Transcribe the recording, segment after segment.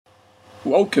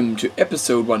Welcome to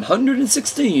episode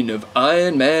 116 of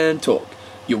Iron Man Talk,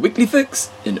 your weekly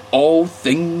fix in all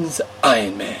things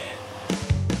Iron Man.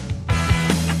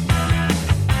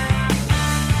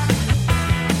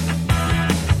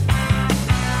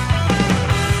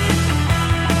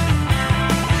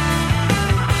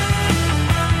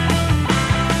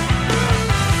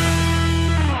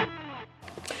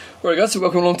 Alright guys, so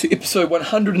welcome along to episode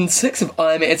 106 of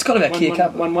Iron Man. It's kind of our key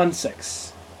account. 116.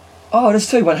 Oh, it is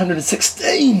too,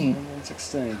 116.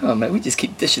 116. Oh mate, we just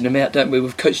keep dishing them out, don't we?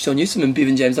 With Coach John Newsom and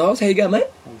Bevan James Isles. How you going, mate?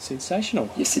 Sensational.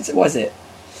 Yes, why is that?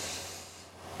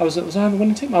 Was I on the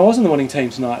winning team? I was on the winning team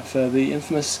tonight for the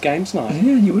infamous games night.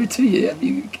 Yeah, you were too, yeah.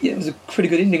 It was a pretty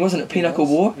good ending, wasn't it? Pinochle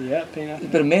War. Yeah, Pinochle. A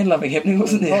bit of man-loving happening,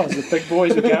 wasn't there? Oh, the big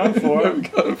boys were going for it. They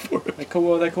were going for it.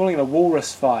 They're calling it a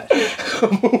walrus fight.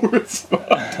 Walrus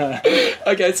fight.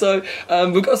 Okay, so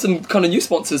we've got some kind of new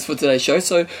sponsors for today's show,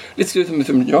 so let's do them with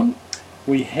them, John.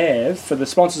 We have, for the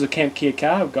sponsors of Camp Kia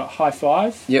Car, we've got High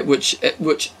Five. Yeah, which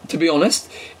to be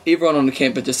honest, everyone on the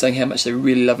camp are just saying how much they're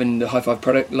really loving the High Five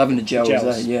product, loving the gels.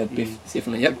 Yeah,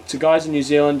 definitely, yep. To guys in New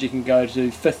Zealand, you can go to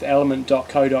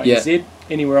fithelement.co.nz. Yeah.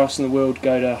 Anywhere else in the world,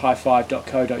 go to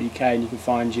highfive.co.uk and you can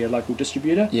find your local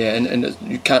distributor. Yeah, and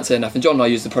you can't say enough. And John and I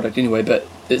use the product anyway, but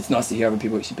it's nice to hear other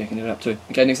people actually backing it up too.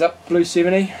 Okay, next up. Blue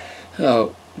 70.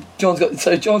 Oh, John's got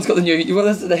the new, what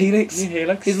is it, the Helix? New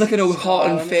Helix. He's looking all hot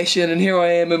and fashion, and here I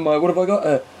am in my, what have I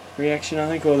got? Reaction, I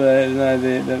think, or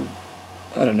the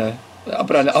I don't know.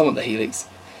 But I want the Helix.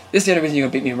 This is the only reason you're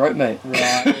going to beat me in rope, mate.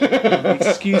 Right.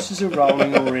 Excuses are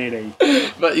rolling already.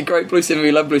 But you're great, Blue 70,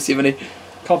 we love Blue 70.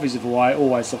 Coffees of Hawaii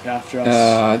always look after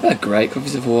us. They're great.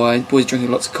 Coffees of Hawaii. Boys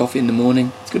drinking lots of coffee in the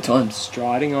morning. It's good times.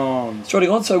 Striding on. Striding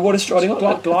on, so what is striding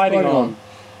on? Gliding on.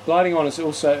 Gliding on is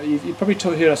also, you've probably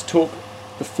heard us talk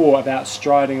before about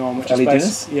striding on, which Ali is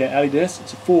Dennis? Yeah, Ali Dennis.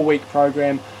 It's a 4-week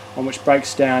program on which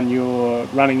breaks down your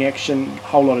running action, a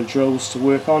whole lot of drills to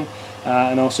work on,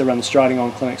 and also run the striding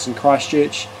on clinics in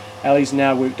Christchurch. Ali's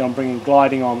now worked on bringing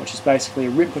gliding on, which is basically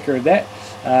a replica of that,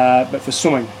 but for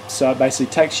swimming. So it basically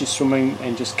takes your swimming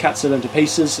and just cuts it into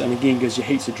pieces, and again gives you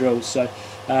heaps of drills. So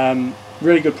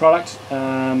really good product.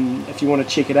 If you want to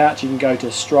check it out, you can go to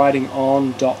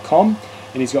stridingon.com.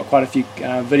 And he's got quite a few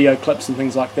video clips and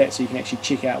things like that, so you can actually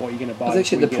check out what you're going to buy. I was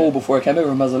actually at the pool before I came over,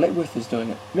 and Muzzle Letworth was doing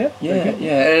it. Yeah, and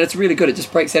it's really good. It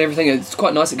just breaks down everything. It's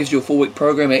quite nice. It gives you a 4-week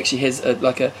program. It actually has a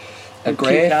graph,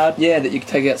 card. Yeah, that you can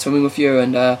take out swimming with you.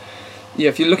 And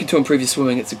if you're looking to improve your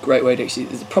swimming, it's a great way to actually.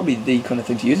 It's probably the kind of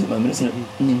thing to use at the moment, isn't it?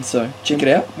 Mm-hmm. So check it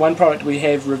out. One product we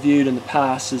have reviewed in the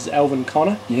past is Alvin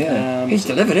Connor. Yeah, he's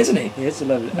delivered, isn't he? He has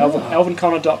delivered.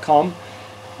 AlvinConnor.com.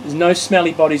 There's no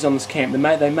smelly bodies on this camp.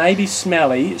 They may be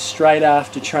smelly straight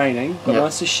after training, but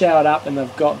once they're showered up and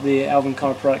they've got the Alvin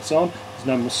Connor products on, there's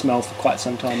no more smell for quite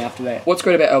some time after that. What's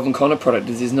great about Alvin Connor product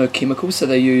is there's no chemicals, so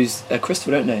they use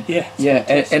crystal, don't they? Yeah.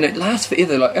 And it lasts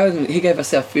forever. Like he gave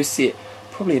us our first set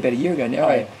probably about a year ago now.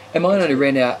 And mine only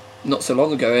ran out not so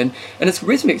long ago, and it's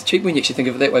reasonably cheap when you actually think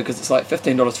of it that way, because it's like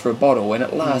 $15 for a bottle, and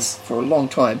it lasts for a long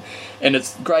time. And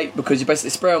it's great because you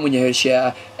basically spray on when you have a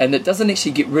shower, and it doesn't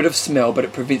actually get rid of smell, but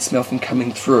it prevents smell from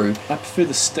coming through. I prefer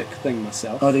the stick thing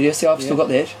myself. Oh, yes, I've still got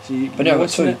that. So you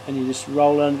moisten it and you just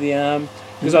roll it under the arm.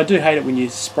 Because I do hate it when you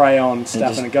spray on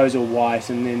stuff and it goes all white,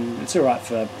 and then it's alright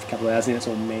for a couple of hours, and then it's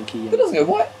all manky. But it doesn't go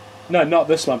white? No, not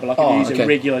this one, but I use a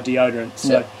regular deodorant.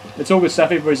 So it's all good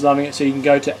stuff. Everybody's loving it. So you can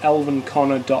go to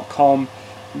alvinconnor.com.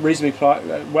 Reasonably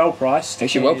well priced.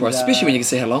 Actually well priced, especially when you can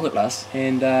see how long it lasts.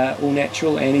 And all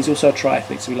natural, and he's also a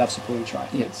triathlete, so we love supporting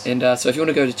triathletes. Yeah. And so if you want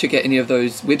to go to check out any of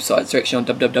those websites, they're actually on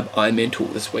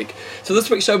www.ironmantalk this week. So this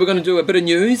week's show we're going to do a bit of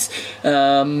news,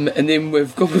 and then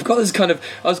we've got this kind of.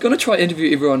 I was going to try to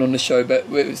interview everyone on the show, but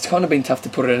it's kind of been tough to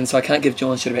put it in, so I can't give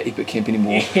John shit about Epic Camp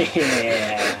anymore.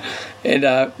 Yeah. And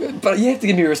but you have to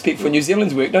give me respect for New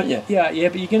Zealand's work, don't you? Yeah,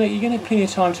 but you're gonna have plenty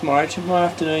of time tomorrow. Tomorrow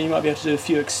afternoon, you might be able to do a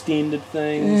few extended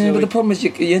things. Yeah, but the problem is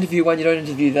you interview one, you don't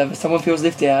interview the other. Someone feels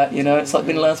left out. You know, it's like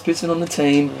being the last person on the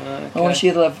team. Okay. I want to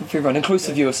share the love with everyone,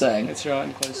 inclusive. You were saying. That's right,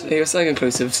 inclusive. Yeah, you're saying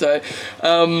inclusive. So,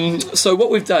 so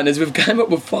what we've done is we've come up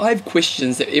with 5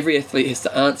 questions that every athlete has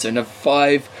to answer, and have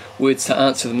 5 words to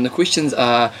answer them. And the questions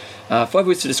are 5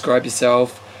 words to describe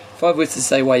yourself, 5 words to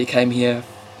say why you came here,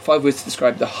 5 words to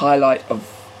describe the highlight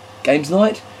of games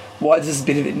night, why this is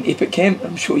better than Epic Camp.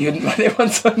 I'm sure you didn't like that one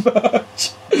so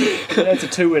much. That's a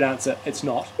 2-word answer. It's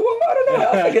not. Well, I don't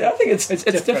know. I think it's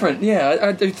different. Yeah,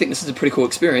 I do think this is a pretty cool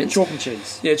experience. Chalk and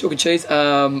cheese. Yeah, chalk and cheese. Is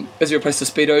there a place to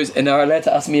Speedos? And are allowed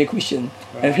to ask me a question.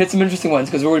 Right. And I've had some interesting ones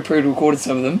because we've already pre-recorded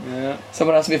some of them. Yeah.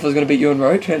 Someone asked me if I was going to beat you in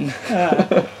rote. And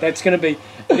that's going to be...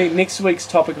 Next week's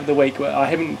topic of the week, I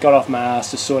haven't got off my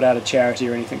ass to sort out a charity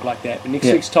or anything like that, but next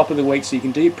week's top of the week, so you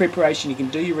can do your preparation, you can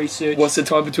do your research. What's the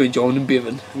time between John and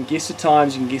Bevan? You can guess the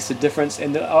times, you can guess the difference,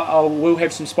 and we'll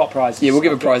have some spot prizes. Yeah, we'll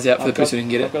give a prize out for the person who can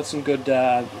get it. I've got some good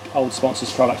old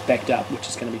sponsors products backed up, which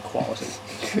is going to be quality.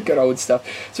 Good old stuff.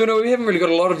 So no, we haven't really got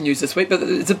a lot of news this week, but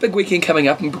it's a big weekend coming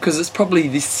up, and because it's probably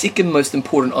the second most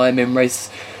important Ironman race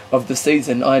of the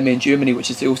season, Ironman Germany,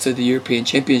 which is also the European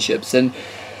Championships. And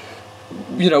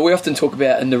we often talk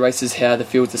about in the races how the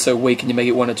fields are so weak and you may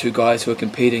get one or two guys who are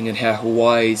competing, and how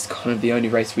Hawaii is kind of the only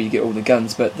race where you get all the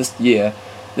guns. But this year,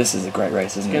 this is a great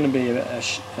race, isn't it? It's going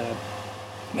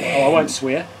to be I won't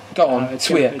swear. Go on,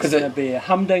 swear. It's going to be a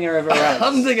humdinger of a race.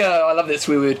 Humdinger, I love that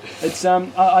swear word. It's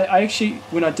I actually,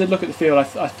 when I did look at the field, I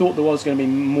thought there was going to be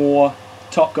more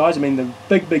top guys. I mean, the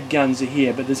big guns are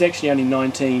here, but there's actually only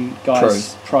 19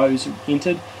 guys pros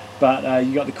entered. But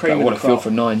you got the cream of the crop. What a field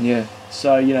for 9, yeah.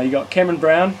 So you got Cameron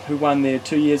Brown, who won there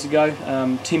 2 years ago.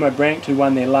 Timo Brandt, who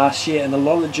won there last year, and a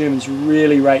lot of the Germans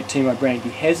really rate Timo Brandt. He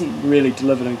hasn't really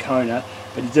delivered in Kona,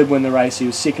 but he did win the race. He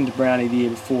was second to Brownie the year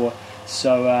before.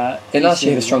 So and last year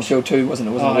he had a strong field too, wasn't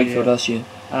it? Wasn't a weak field last year?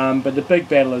 But the big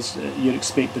battle is you'd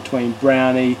expect between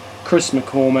Brownie, Chris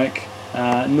McCormick,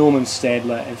 Norman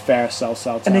Stadler, and Faris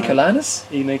Al-Sultan. And Nico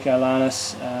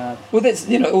Lanis. Well, that's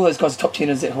all those guys are top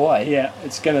 10ers at Hawaii. Yeah,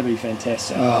 it's going to be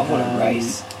fantastic. Oh, what a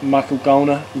race! Michael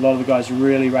Gollner, a lot of the guys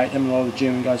really rate him. A lot of the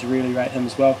German guys really rate him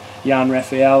as well. Jan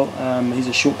Raphael, he's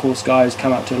a short course guy who's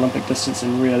come up to Olympic distance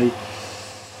and really.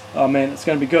 Oh man, it's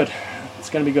going to be good. It's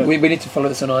going to be good. We need to follow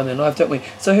this on Ironman Live, don't we?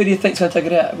 So who do you think's going to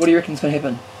take it out? What do you reckon is going to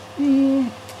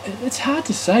happen? It's hard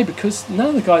to say because none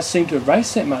of the guys seem to have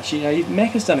raced that much.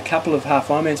 Macca's done a couple of half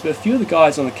Ironmans, but a few of the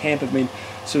guys on the camp have been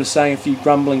sort of saying a few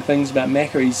grumbling things about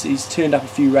Macca. He's turned up a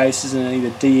few races and either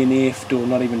DNF'd or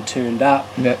not even turned up.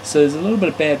 Yep. So there's a little bit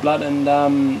of bad blood,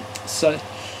 and so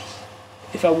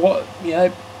if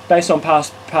based on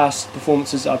past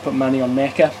performances, I put money on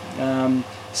Macca.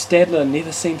 Stadler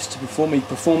never seems to perform. He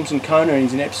performs in Kona and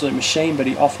he's an absolute machine, but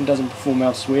he often doesn't perform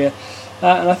elsewhere.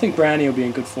 And I think Brownie will be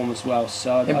in good form as well.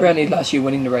 And Brownie last year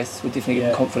winning the race would definitely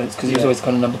give him confidence because he was always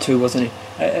kind of number 2, wasn't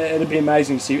he? It'd be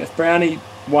amazing to see if Brownie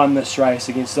won this race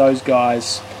against those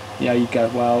guys. You go,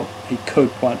 well, he could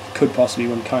possibly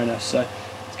win Kona. So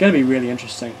it's going to be really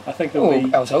interesting. I think there'll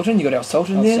be Al-Sultan. You got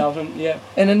Al-Sultan there. Al-Sultan, yeah.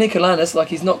 And then Nico Lanis,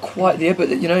 he's not quite there, but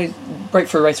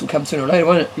breakthrough race will come sooner or later,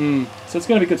 won't it? So it's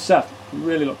going to be good stuff.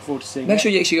 Really look forward to seeing. Make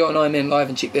sure you actually go on Ironman Live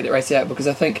and check that race out, because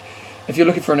I think if you're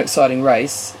looking for an exciting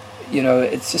race,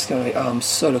 it's just going to be. Oh, I'm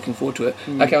so looking forward to it.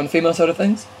 Okay, on the female side of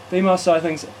things.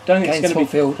 Don't think it's going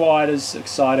to be quite as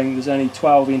exciting. There's only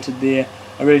 12 entered there.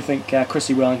 I really think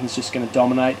Chrissy Wellington's just going to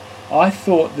dominate. I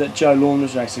thought that Jo Lawn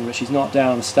was racing, but she's not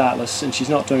down on the start list, and she's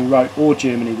not doing Roth or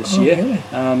Germany this year.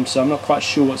 Really? So I'm not quite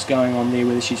sure what's going on there,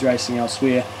 whether she's racing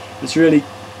elsewhere. It's really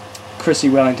Chrissy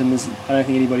Wellington. I don't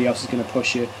think anybody else is going to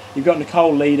push her. You've got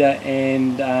Nicole Leader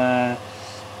and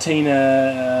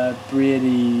Tina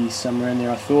Brady somewhere in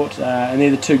there, I thought. And they're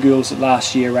the two girls that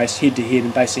last year raced head-to-head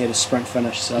and basically had a sprint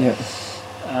finish. So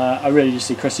I really just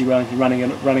see Chrissy Wellington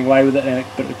running away with it,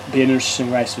 but it'd be an interesting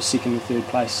race for second and third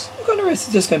place. What kind of race,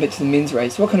 just going back to the men's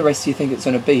race, what kind of race do you think it's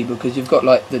going to be? Because you've got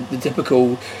the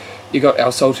typical... You've got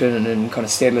Al-Sultan and kind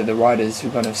of Stadler, the riders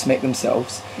who kind of smack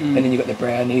themselves, and then you've got the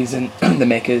Brownies and the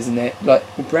Maccas and that. Well,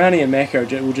 Brownie and Macca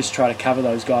will just try to cover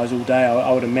those guys all day,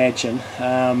 I would imagine.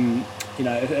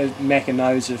 If Macca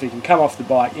knows if he can come off the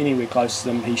bike anywhere close to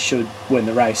them, he should win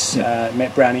the race,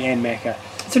 Brownie and Macca.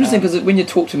 It's interesting because when you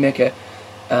talk to Macca,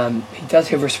 he does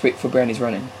have respect for Brownie's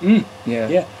running.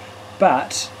 Yeah.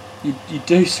 But... You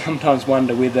do sometimes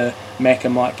wonder whether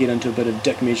Macca might get into a bit of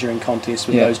dick measuring contest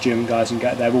with those German guys, and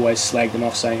they've always slagged him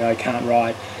off saying, "Oh, he can't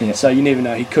ride." So you never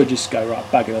know. He could just go, right,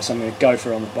 bugger this, I'm going to go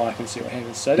for it on the bike and see what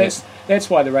happens. So that's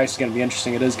why the race is going to be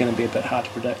interesting. It is going to be a bit hard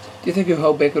to predict. Do you think he'll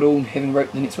hold back at all having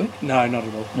Roth the next week? No, not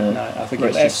at all. No, I think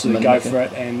he'll absolutely go for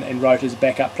it, and Roth is a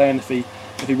backup plan.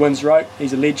 If he wins Roth,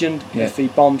 he's a legend. If he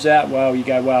bombs out,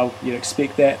 you'd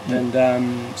expect that, and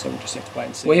so we'll just have to wait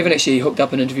and see. We haven't actually hooked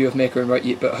up an interview with Macca and Roth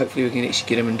yet, but hopefully we can actually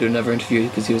get him and do another interview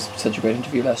because he was such a great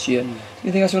interview last year.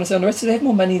 Anything else you want to say on the rest? Do they have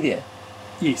more money there?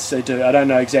 Yes, they do. I don't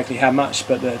know exactly how much,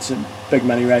 but it's a big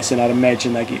money race, and I'd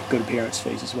imagine they get good appearance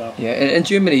fees as well. Yeah, and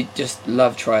Germany just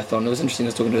love triathlon. It was interesting.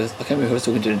 I can't remember who I was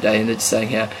talking to today, and they're just saying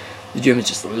how the Germans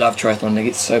just love triathlon. They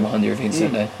get so behind their events,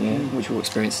 don't they? Yeah, which we'll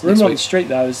experience next week. Rumour on the street,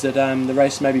 though, is that the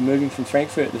race may be moving from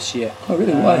Frankfurt this year. Oh,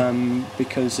 really? Why?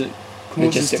 Because it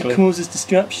causes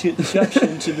disruption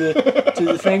to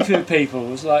the Frankfurt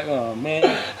people. It's like, oh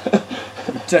man,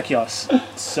 ridiculous.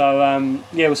 So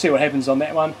we'll see what happens on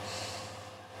that one.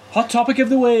 Hot topic of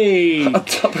the week. Hot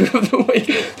topic of the week.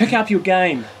 Pick up your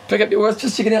game. Pick up your. I was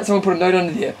just checking out. Someone put a note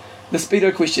under there. The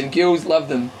Speedo question. Girls love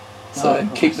them, so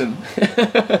keep them.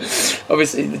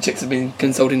 Obviously, the chicks have been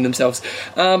consulting themselves.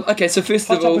 Okay, so first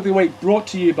Hot of all, topic of the week brought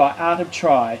to you by Art of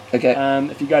Try. Okay.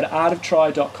 If you go to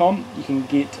artoftry.com, you can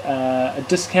get a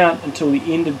discount until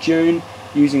the end of June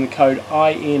using the code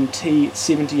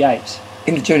INT78.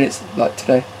 end of June, it's like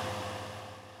today.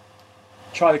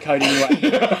 Try the code anyway.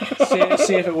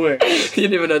 see if it works. You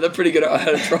never know. They're pretty good at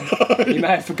how to try. You may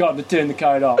have forgotten to turn the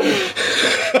code off.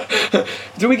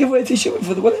 Do we give away a t-shirt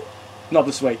for the women? Not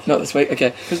this week. Not this week.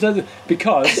 Okay. Because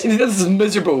This is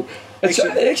miserable. It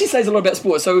actually says a lot about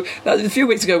sport. So a few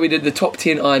weeks ago we did the top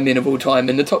 10 Ironmen of all time,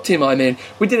 and the top 10 Ironmen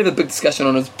we did have a big discussion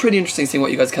on. It was pretty interesting seeing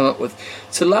what you guys come up with.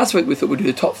 So last week we thought we'd do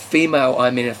the top female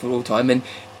Ironmen of all time, and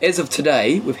as of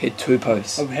today we've had 2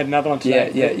 posts. I've had another one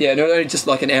today. Yeah. No, only just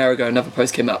like an hour ago another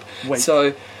post came up. Weak.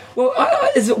 So, well,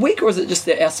 is it weak or is it just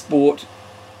that our sport?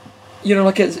 You know,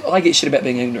 like I get shit about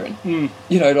being ignorant.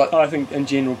 You know, like I think in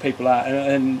general people are,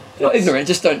 and not ignorant,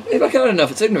 just don't. Like, I don't know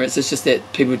if it's ignorance. It's just that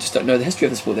people just don't know the history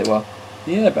of the sport that well.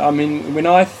 Yeah, but I mean, when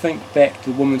I think back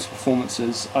to women's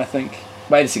performances, I think.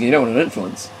 Wait a second, you don't want to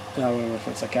influence. No, I don't know if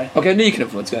it's okay. Okay, no, you can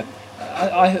influence. Go.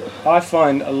 I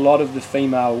find a lot of the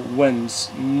female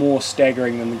wins more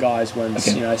staggering than the guys' wins.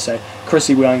 Okay. You know, so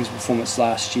Chrissy Williams' performance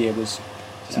last year was.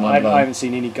 I mind-blowing. haven't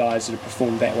seen any guys that have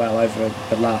performed that well over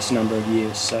the last number of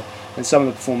years. So, and some of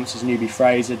the performances Newbie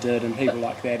Fraser did, and people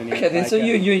like that. And Okay, then so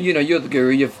you know you're the guru.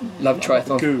 You've loved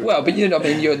triathlon. Guru. Well, but you know, I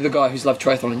mean, you're the guy who's loved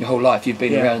triathlon in your whole life. You've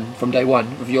been around from day one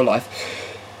of your life.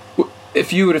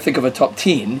 If you were to think of a top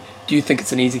 10, do you think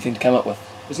it's an easy thing to come up with?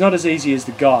 It's not as easy as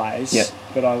the guys, Yeah.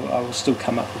 but I will still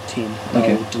come up with 10.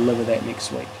 Okay. I will deliver that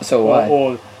next week. So or, why?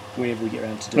 or whenever we get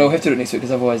around to doing No, we'll have to do it next week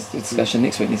because otherwise the discussion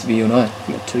next week needs to be you and I.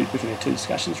 We can have 2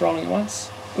 discussions rolling at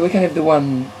once. We can have the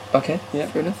one. Okay, Yeah.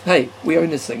 fair enough. Hey, we own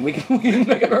this thing. We can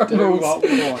make our own Do rules. what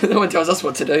we want. No one tells us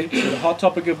what to do. So the hot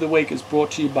topic of the week is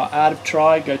brought to you by Art of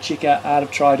Try. Go check out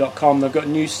artoftry.com. They've got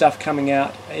new stuff coming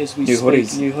out as we New speak.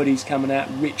 hoodies. New hoodies coming out.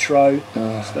 Retro.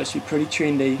 Supposed to be pretty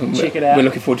trendy. Check it We're out.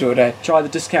 looking forward to it, eh? Try the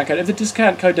discount code. If the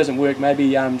discount code doesn't work,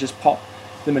 maybe just pop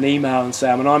them an email and say,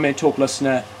 I'm an Ironman Talk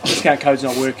listener. Discount code's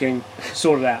not working.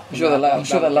 Sort it out. I'm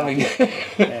sure they're loving it.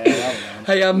 Yeah,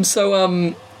 Hey,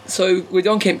 so we're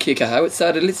on Camp Kekaha. It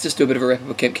started. Let's just do a bit of a wrap up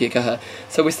of Camp Kekaha.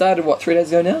 So we started 3 days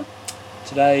ago now.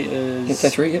 today is... Let's say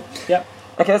 3. Yep. Yep.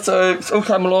 Okay, so it's all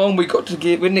come along. We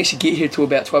didn't actually get here till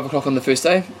about 12 o'clock on the first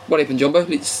day. What happened, Jumbo?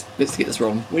 Let's get this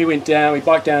rolling. We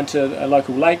biked down to a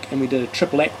local lake and we did a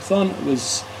triple aquathon. It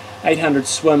was 800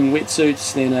 swim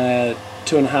wetsuits, then a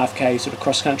 2.5k sort of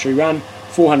cross country run,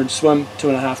 400 swim,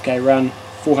 2.5k run,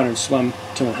 400 swim,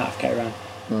 2.5k run.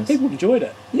 Nice. People enjoyed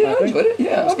it. Yeah, I enjoyed it.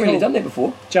 Yeah, was I've really cool. done that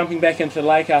before. Jumping back into the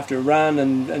lake after a run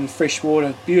and fresh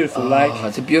water, beautiful lake.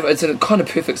 It's a beautiful. It's a kind of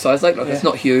perfect size lake. Like Yeah. it's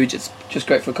not huge. It's just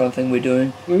great for the kind of thing we're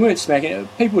doing. We weren't smacking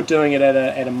it. People were doing it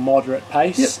at a moderate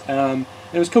pace. And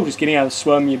it was cool just getting out of the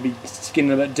swim. You'd be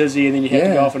getting a bit dizzy, and then you had to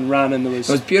Yeah. go off and run. And there was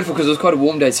It was beautiful because it was quite a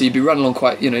warm day, so you'd be running along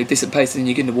quite decent pace, and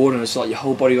you get in the water, and it's like your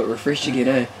whole body got refreshed again.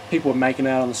 Eh? people were making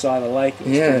out on the side of the lake. It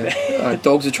was Yeah, pretty-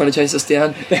 dogs were trying to chase us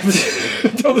down. that was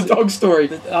Tell the dog story.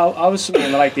 I was swimming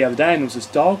in the lake the other day and there was this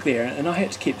dog there and I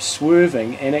had to keep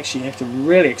swerving and actually have to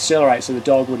really accelerate so the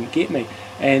dog wouldn't get me.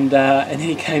 And then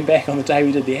he came back on the day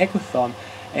we did the aquathon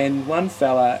and one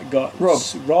fella got...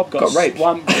 Rob Got raped.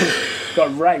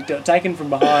 Got raped, got taken from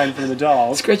behind from the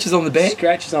dog. Scratches on the back.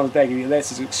 Scratches on his back. That's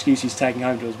his excuse he's taking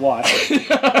home to his wife.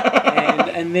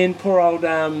 and then poor old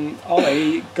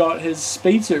Ollie got his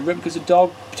speed suit ripped because the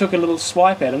dog took a little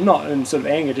swipe at him, not in sort of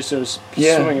anger, just sort of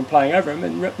swimming and playing over him,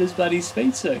 and ripped his bloody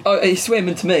speed suit. Oh, he swam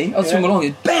into me. I was swimming along,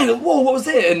 and bang! Whoa, what was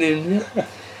that? And then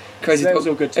crazy. So that dog. was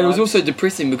all good And it was times. also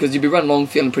depressing because you'd be running along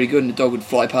feeling pretty good, and the dog would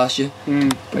fly past you,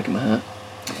 breaking my heart.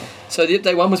 So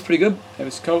day 1 was pretty good. That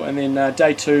was cool. And then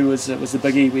day 2 was the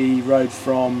biggie. We rode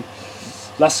from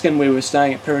Luskin. We were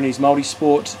staying at Pyrenees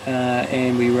Multisport,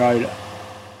 and we rode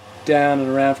down and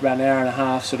around for about an hour and a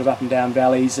half, sort of up and down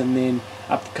valleys, and then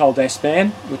up the Col d'Aspin,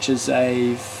 which is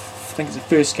I think it's a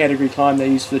first category climb they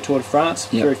use for the Tour de France,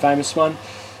 Yep. very famous one.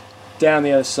 Down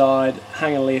the other side,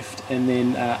 hung a left, and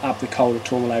then up the Col de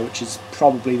Tourmalet, which is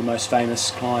probably the most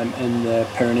famous climb in the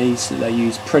Pyrenees that they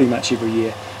use pretty much every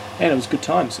year. And it was good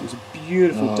times. It was a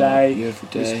beautiful day. Beautiful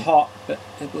It day. was hot, but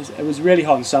it was really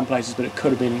hot in some places, but it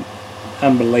could have been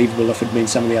unbelievable if it had been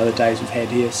some of the other days we've had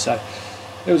here. So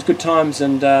it was good times,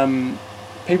 and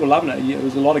people loving it. There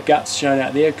was a lot of guts shown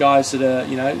out there. Guys that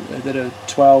are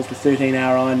 12 to 13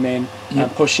 hour Ironman,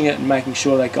 pushing it and making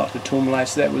sure they got to the Tourmalet.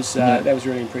 So that was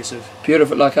really impressive.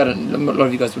 Beautiful. Like a lot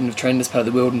of you guys wouldn't have trained this part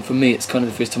of the world, and for me, it's kind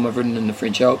of the first time I've ridden in the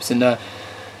French Alps, and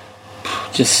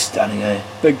just stunning, eh?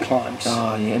 Big climbs.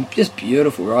 Oh yeah, and just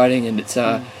beautiful riding, and it's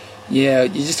yeah,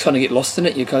 you just kind of get lost in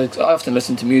it. I often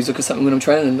listen to music or something when I'm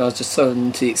training, and I was just so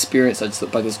into the experience. I just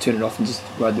thought, buggers, turn it off and just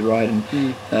ride the ride. And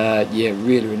yeah,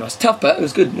 really, really nice. Tough, but it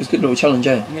was good. It was a good little challenge,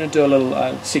 eh? I'm going to do a little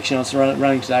section on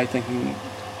running today, thinking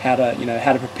how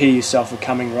to prepare yourself for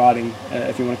coming riding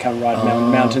if you want to come ride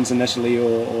mountains in Italy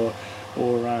or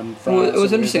France. Well, it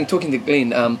was interesting talking to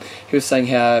Glenn. He was saying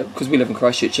how, because we live in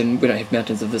Christchurch and we don't have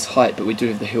mountains of this height, but we do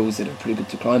have the hills that are pretty good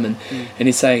to climb in. And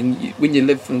he's saying when you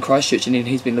live in Christchurch, and then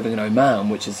he's been living in Oman,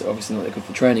 which is obviously not that good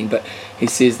for training, but he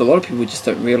says a lot of people just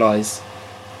don't realise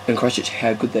in Christchurch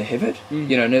how good they have it.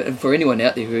 And for anyone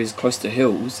out there who is close to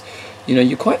hills,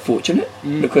 you're quite fortunate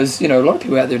because a lot of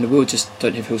people out there in the world just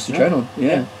don't have hills to train on.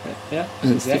 Yeah,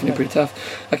 and it's definitely pretty tough.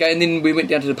 Okay, and then we went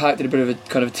down to the park, did a bit of a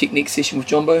kind of technique session with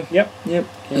Jumbo. Yep.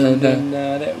 And then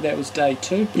that was day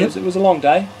 2. It was a long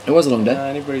day. It was a long day,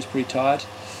 and everybody's pretty tired.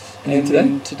 And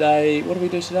then today, what did we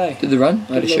do today? Did the run?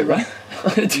 I had a shit run. I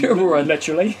had a terrible run.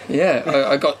 Literally. Yeah,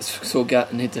 I got sore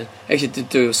gut and had to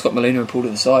do a Scott Molina and pull to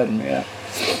the side. And yeah,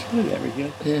 not that very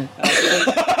good. Yeah.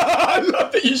 I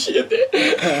love that you shared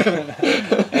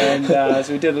that. And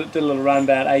so we did a little run,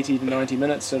 about 80 to 90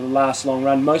 minutes, sort of last long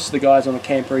run. Most of the guys on the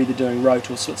camp are either doing Roth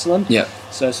or Switzerland. Yeah.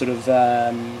 So sort of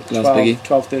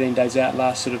 12, 13 days out,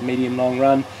 last sort of medium long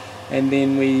run. And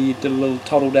then we did a little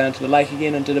toddle down to the lake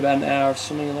again and did about an hour of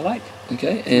swimming in the lake.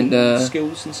 Okay, and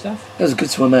skills and stuff. That was a good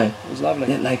swim, eh? It was lovely.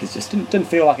 That lake is just didn't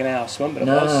feel like an hour swim, but it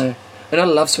was. No. And I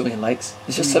love swimming in lakes.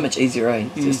 It's just so much easier, eh?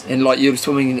 And like you're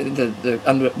swimming in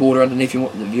the water underneath you,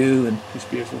 the view, and it's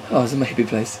beautiful. Oh, it's a happy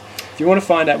place. If you want to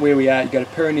find out where we are, you go to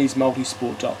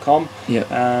PyreneesMultisport.com. Yeah.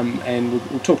 And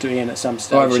we'll talk to Ian at some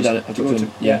stage. I've already done it. I've talked to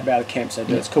him. Yeah, about a campsite.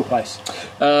 It's a cool place.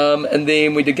 And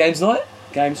then we did games night.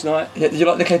 Games night. Yeah, did you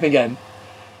like the clapping game?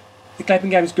 The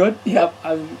clapping game is good. Yeah.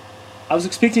 I was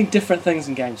expecting different things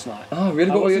in games night. Oh,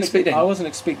 really? What were you expecting? I wasn't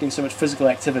expecting so much physical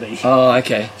activity. Oh,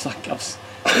 okay. It's like I was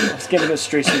getting a bit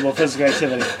stressed with more physical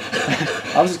activity.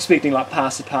 I was expecting like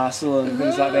pass the parcel and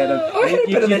things like that. And I had a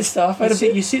bit of that stuff.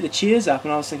 You set the chairs up,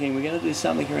 and I was thinking we're going to do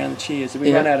something around the chairs. Did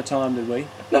we run out of time? Did we?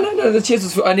 No. The chairs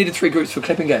was. I needed 3 groups for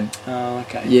clapping game. Oh,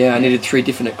 okay. Yeah, I needed 3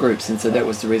 different groups, and so that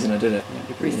was the reason I did it. Yeah,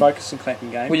 you're pretty focused on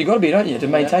clapping game. Well, you got to be, don't you, to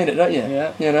maintain it, don't you?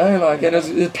 Yeah. And it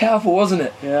was powerful, wasn't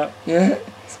it? Yeah. Yeah.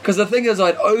 Because the thing is,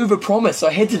 I'd overpromised.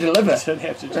 I had to deliver. You didn't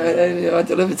have to deliver. I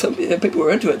delivered something. People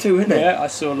were into it too, weren't they? Yeah, I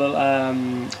saw a little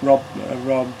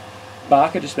Rob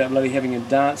Barker just about bloody having a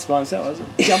dance by himself. I was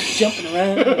jumping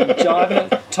around and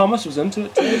jiving it. Thomas was into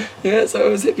it too. Yeah, so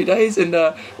it was happy days. And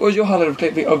what was your highlight of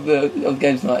the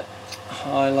games night?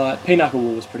 Highlight. Pinochle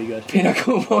War was pretty good.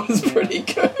 Pinochle War was pretty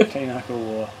good. Pinochle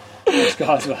War. Those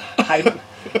guys were hating.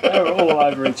 They were all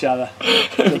over each other.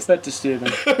 It was a bit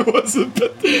disturbing. It was a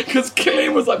bit, because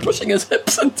Killian was like pushing his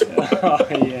hips into it.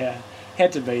 Oh yeah,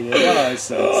 had to be there. One of those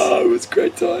things. Oh, it was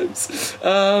great times.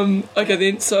 Okay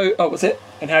then, so what's that?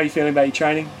 And how are you feeling about your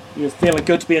training? You're feeling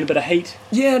good to be in a bit of heat?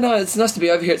 Yeah, no, it's nice to be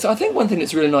over here. So I think one thing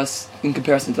that's really nice in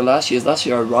comparison to last year is last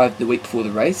year I arrived the week before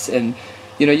the race, and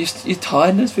you're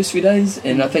tired in those first few days,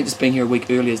 and I think just being here a week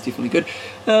earlier is definitely good.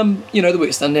 The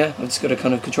work's done now. I've just got to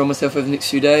kind of control myself over the next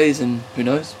few days, and who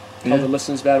knows. Tell the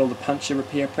listeners about all the puncture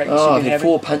repair practice I've had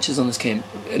 4 punches on this camp,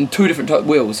 and 2 different type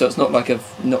wheels, so it's not like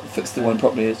I've not fixed the one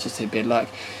properly, it's just had bad luck.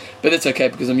 But that's okay,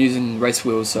 because I'm using race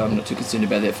wheels, so I'm not too concerned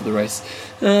about that for the race.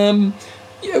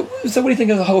 So what do you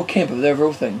think of the whole camp, of the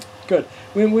overall thing? Good.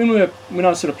 When I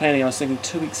was sort of planning, I was thinking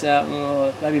 2 weeks out,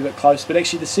 maybe a bit close. But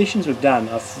actually, the sessions we've done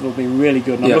have been really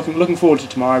good. And I'm looking forward to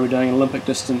tomorrow. We're doing an Olympic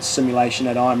distance simulation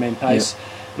at Ironman pace. Yep.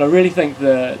 But I really think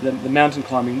the mountain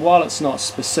climbing, while it's not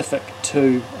specific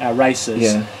to our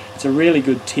races, it's a really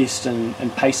good test in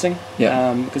pacing.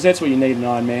 Because that's what you need in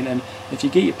Ironman. And if you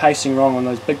get your pacing wrong on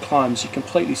those big climbs, you're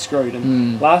completely screwed.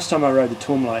 And last time I rode the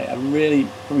Tourmalet, I really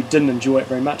probably didn't enjoy it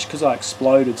very much because I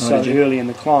exploded so early in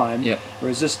the climb.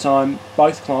 Whereas this time,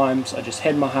 both climbs, I just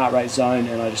had my heart rate zone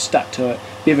and I just stuck to it.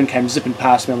 Bevan came zipping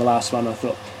past me on the last one. I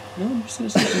thought, no, I'm just going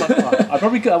to stick to my climb.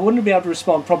 I wouldn't be able to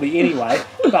respond probably anyway,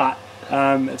 but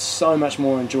it's so much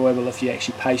more enjoyable if you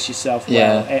actually pace yourself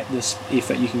well at this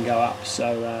effort. You can go up.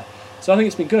 So I think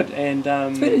it's been good. And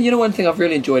one thing I've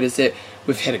really enjoyed is that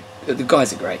we've had the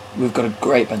guys are great. We've got a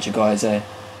great bunch of guys.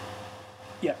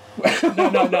 Yeah.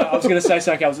 No. I was going to say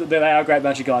something else. They are a great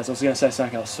bunch of guys. I was going to say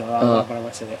something else, so but I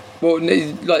won't say that. Well,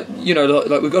 like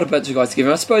we've got a bunch of guys together.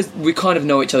 And I suppose we kind of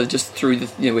know each other just through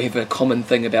we have a common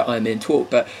thing about Ironman Talk,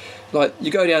 but like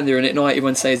you go down there and at night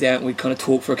everyone stays out and we kind of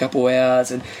talk for a couple of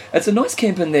hours, and it's a nice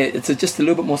camp in there. It's just a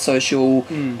little bit more social.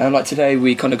 Like today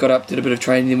we kind of got up, did a bit of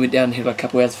training, then went down and had like a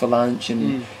couple of hours for lunch,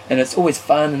 and it's always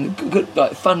fun and good,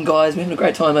 like fun guys. We're having a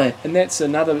great time, eh? And that's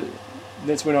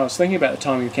when I was thinking about the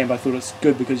timing of the camp. I thought it's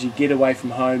good because you get away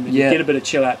from home and you get a bit of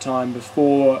chill out time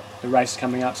before the race is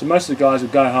coming up. So most of the guys will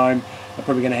go home. They're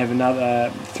probably going to have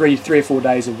another three or 4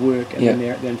 days of work, and then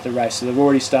they're at the end of the race. So they've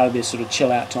already started their sort of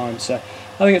chill out time. So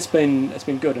I think it's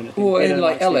been good. And and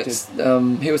like Alex,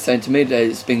 he was saying to me today,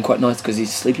 it's been quite nice because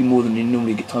he's sleeping more than you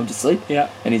normally get time to sleep. Yeah.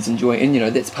 And he's enjoying,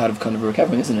 and that's part of kind of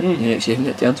recovering, isn't it? You're actually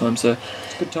having that downtime. So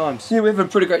it's good times. Yeah, we're having a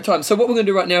pretty great time. So what we're going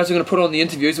to do right now is we're going to put on the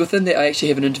interviews. Within that, I actually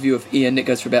have an interview of Ian that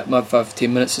goes for about 5-10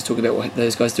 minutes, just talking about what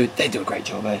those guys do. They do a great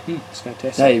job, eh? It's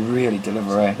fantastic. They really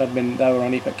deliver, eh? They were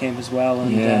on Epic Camp as well,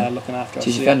 and looking after us.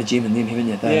 Geez, you found a gem in them, haven't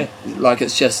you? Like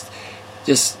it's just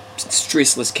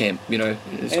stressless camp.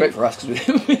 It's great for us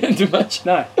because we don't do much.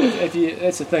 No,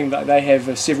 that's the thing. That they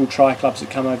have several tri clubs that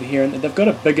come over here, and they've got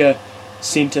a bigger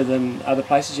centre than other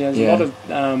places. There's a lot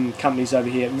of companies over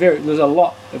here. There's a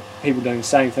lot of people doing the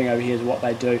same thing over here as what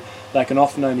they do. They can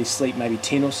often only sleep maybe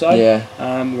 10 or so. Yeah.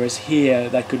 Whereas here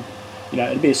they could,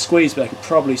 it'd be a squeeze, but they could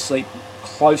probably sleep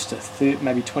close to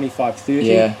maybe 25, 30.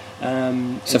 Yeah.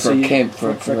 So for a camp,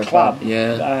 for a club,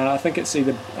 yeah. I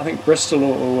think Bristol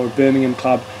or Birmingham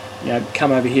club,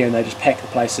 come over here and they just pack the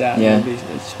place out. Yeah. It'd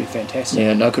just be fantastic.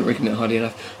 Yeah, no, I couldn't recommend it highly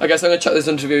enough. Okay, so I'm going to chuck those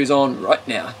interviews on right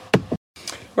now.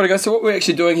 Right, guys, so what we're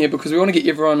actually doing here, because we want to get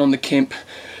everyone on the camp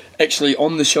actually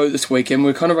on the show this weekend,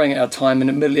 we're kind of running out of time, and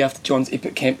admittedly after John's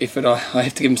epic camp effort, I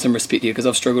have to give him some respect here because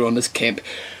I've struggled on this camp.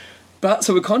 But,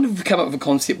 so we've kind of come up with a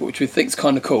concept which we think is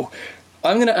kind of cool.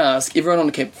 I'm going to ask everyone on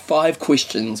the camp 5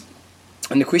 questions,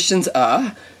 and the questions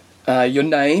are your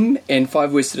name and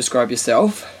 5 words to describe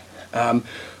yourself.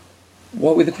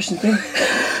 What were the questions then?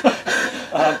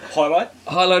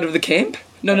 Highlight of the camp?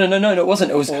 No, it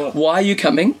wasn't. It was why are you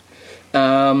coming?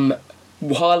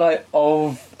 Highlight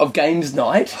of games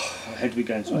night. Had to be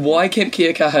games night. Why Camp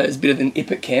Kiakaha is better than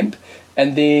Epic Camp?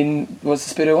 And then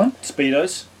what's the Speedo one?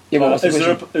 Speedos. Yeah, but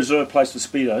is there a place for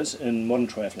Speedos in modern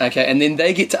triathlon? Okay, and then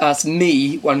they get to ask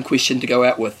me one question to go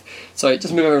out with. So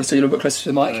just move over so you're a little bit closer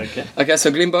to the mic. Okay,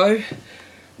 so Glenbo,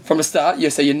 from the start, you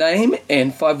say your name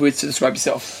and 5 words to describe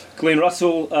yourself. Glenn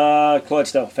Russell,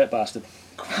 Clydesdale, fat bastard.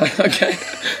 Okay,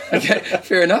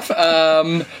 fair enough.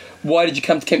 Why did you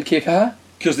come to Camp Kiakaha?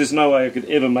 Because there's no way I could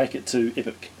ever make it to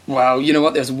Epic. Wow, you know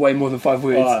what? There's way more than 5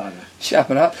 words. I don't know.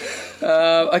 Sharpen up.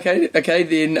 Okay,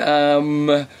 then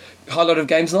highlight of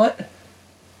games night?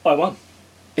 I won.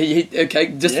 Okay,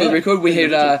 just for the record, we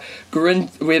had an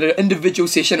individual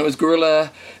session. It was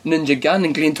Gorilla Ninja Gun,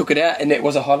 and Glenn took it out, and that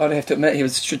was a highlight, I have to admit. He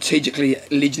was strategically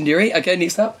legendary. Okay,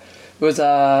 next up was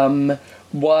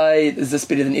why is this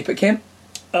better than Epic Camp?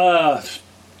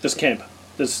 This camp.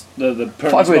 This the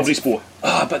Novelty Sport.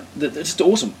 But it's just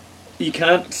awesome. You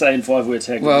can't say in 5 words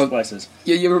how good this place is.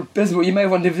 Yeah, you're abysmal. You may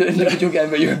have won the individual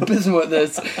game, but you're abysmal at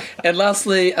this. And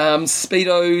lastly,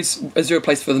 Speedos, is there a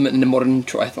place for them in the modern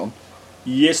triathlon?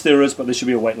 Yes, there is, but there should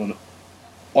be a weight limit.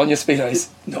 On your Speedos?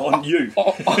 No, on you.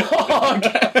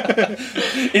 Okay.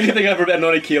 Anything over about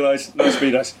 90 kilos, no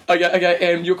Speedos. Okay,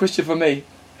 and your question for me?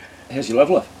 How's your love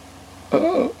life?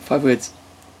 5 words.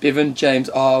 Bevan James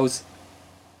Isles,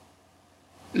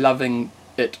 loving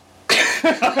it.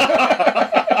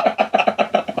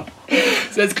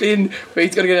 So that's Glenn, but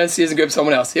he's got to go downstairs and grab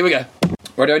someone else. Here we go.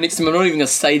 Righto, next time I'm not even going to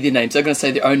say their names, they're going to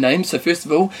say their own names. So first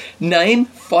of all, name,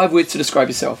 5 words to describe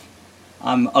yourself.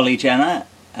 I'm Ollie Jenner,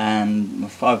 and my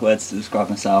 5 words to describe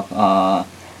myself are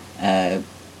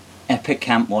Epic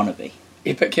Camp Wannabe.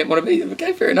 Epic Camp Wannabe,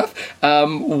 okay, fair enough.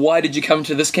 Why did you come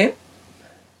to this camp?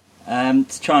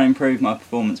 To try and improve my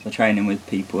performance by training with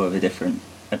people of a different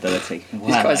ability. These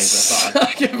guys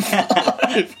suck at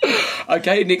 5.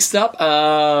 Okay, next up,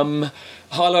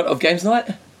 highlight of games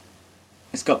night?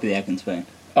 It's got to be the Egg and Spoon.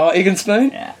 Oh, Egg and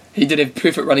Spoon? Yeah. He did have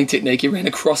perfect running technique. He ran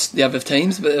across the other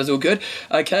teams, but that was all good.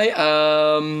 Okay,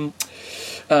 why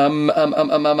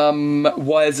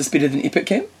is this better than Epic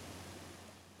Camp?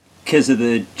 Because of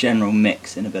the general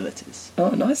mix in abilities.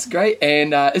 Oh, nice, great.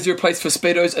 And is there a place for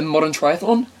Speedos in modern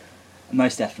triathlon?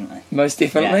 Most definitely. Most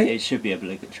definitely? Yeah, it should be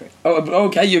obligatory. Oh,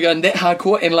 okay, you're going that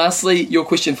hardcore. And lastly, your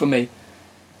question for me.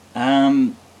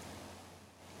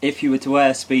 If you were to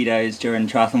wear Speedos during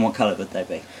triathlon, what colour would they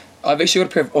be? I've actually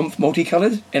got a pair of Oomph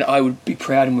multicoloured, and I would be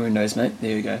proud in wearing those, mate.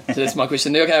 There we go. So that's my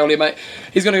question. Okay, Ollie, mate.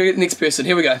 He's going to get the next person.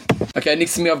 Here we go. Okay,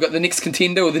 next to me, I've got the next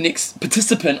contender, or the next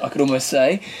participant, I could almost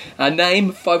say.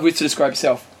 Name 5 words to describe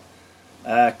yourself.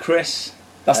 Chris.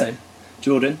 Last name.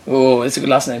 Jordan. Oh, that's a good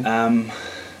last name.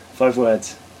 5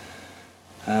 words.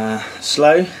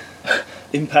 Slow.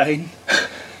 In pain.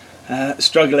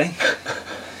 Struggling.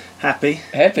 Happy.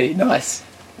 Happy, nice.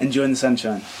 Enjoying the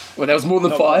sunshine. Well, that was more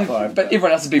than Not 5, five, but but-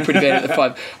 everyone else has been pretty bad at the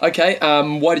 5. Okay,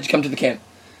 why did you come to the camp?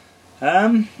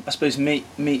 I suppose meet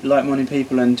like-minded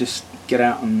people and just get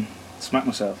out and smack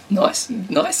myself. Nice.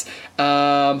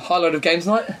 Highlight of games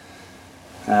night?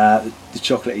 The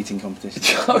chocolate eating competition.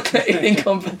 Chocolate eating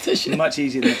competition. Much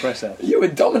easier than the press up. You were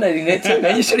dominating that too,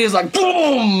 man. Your studio was like,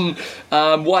 boom!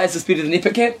 Why is this better than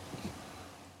Epic Camp?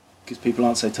 Because people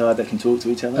aren't so tired they can talk to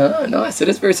each other. Oh, nice. It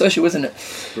is very social, isn't it?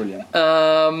 Brilliant.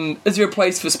 Is there a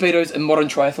place for Speedos in modern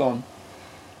triathlon?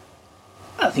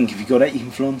 I think if you've got it, you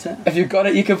can flaunt it. If you've got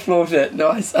it, you can flaunt it.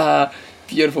 Nice.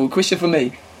 Beautiful. Question for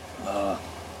me.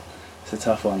 It's a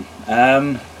tough one.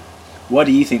 Why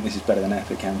do you think this is better than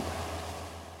Epic Camp?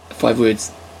 5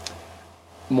 words.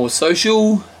 More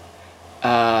social,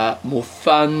 more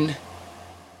fun,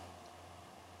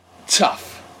 tough.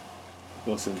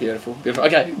 Awesome. Beautiful.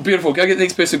 Okay, beautiful. Go get the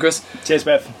next person, Chris. Cheers,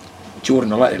 Beth.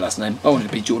 Jordan, I like that last name. I wanted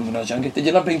to be Jordan when I was younger. Did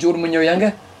you love being Jordan when you were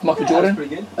younger? Michael Jordan? That's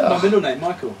pretty good. My middle name,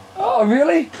 Michael. Oh,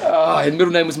 really? Oh, his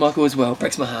middle name was Michael as well.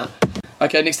 Breaks my heart.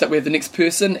 Okay, next up we have the next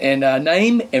person, and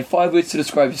name and 5 words to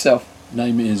describe yourself.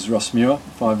 Name is Ross Muir.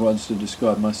 5 words to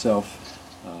describe myself.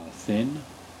 Thin.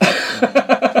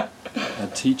 A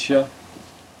teacher.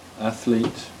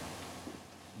 Athlete.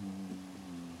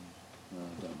 I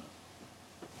don't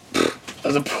know. That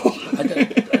was a poor...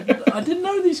 I didn't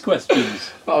know these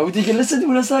questions. Oh, did you listen to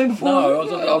what I was saying before? No, I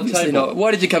was on the Obviously table. not.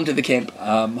 Why did you come to the camp?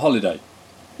 Holiday.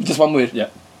 Just 1 word? Yeah.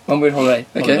 1 word holiday.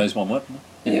 Okay. Holiday's 1 word.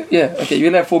 Yeah, okay. You're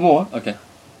allowed 4 more. Okay.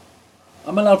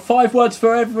 I'm allowed 5 words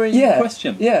for every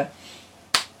question. Yeah.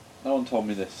 No one told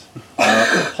me this.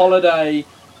 Holiday,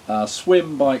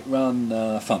 swim, bike,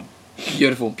 run, fun.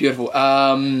 Beautiful.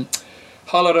 Highlight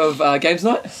of games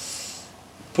night?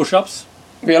 Push-ups.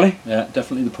 Really? Yeah,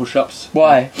 definitely the push-ups.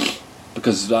 Why?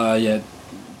 Because,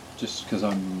 just because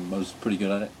I was pretty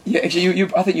good at it. Yeah, actually, you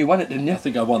I think you won it, didn't you? I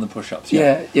think I won the push-ups.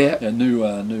 Yeah. Yeah, new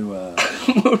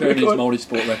Pyrenees Record.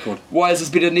 multi-sport record. Why is this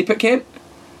better than Epic Camp?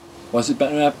 Was it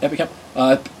better than Epic Camp?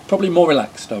 Probably more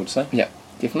relaxed, I would say. Yeah,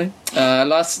 definitely.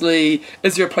 Lastly,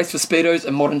 is there a place for Speedos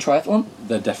in modern triathlon?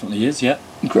 There definitely is, yeah.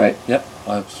 Great. Yep,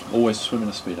 I've always swum in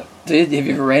a speedo. Have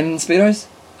you ever ran in Speedos?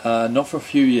 Not for a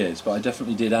few years, but I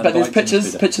definitely did. But there's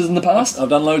pictures in the past? I've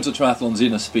done loads of triathlons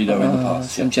in a speedo in the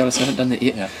past. See, I'm jealous I haven't done that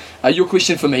yet. Yeah. Your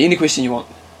question for me, any question you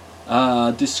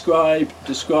want. Describe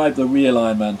the real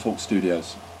Ironman Talk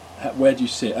Studios. Where do you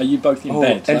sit? Are you both in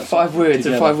bed? And 5 words,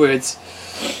 together. and 5 words.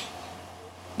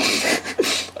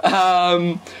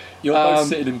 You're both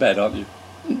sitting in bed, aren't you?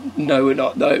 No, we're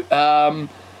not, no.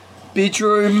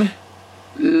 Bedroom,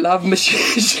 love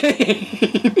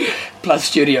machine, plus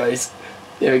studios.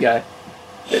 There we go.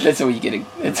 That's all you're getting.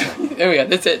 There we go.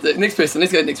 That's it. Next person.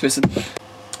 Let's go to the next person.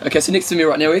 Okay, so next to me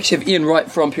right now, we actually have Ian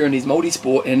Wright from Pyrenees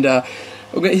Multisport, and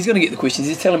he's going to get the questions.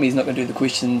 He's telling me he's not going to do the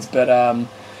questions, but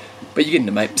you're getting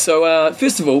them, mate. So,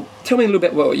 first of all, tell me a little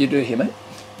bit about what you do here, mate.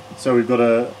 So we've got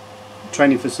a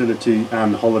training facility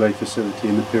and holiday facility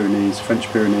in the Pyrenees, French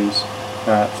Pyrenees,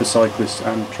 for cyclists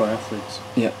and triathletes.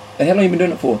 Yeah. And how long have you been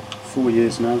doing it for? 4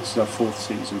 years now. This is our 4th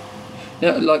season.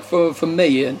 Now, like for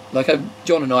me, like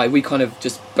John and I, we kind of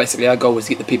just basically our goal was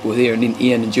to get the people there, and then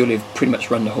Ian and Julie have pretty much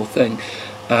run the whole thing.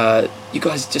 You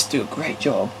guys just do a great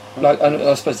job. Like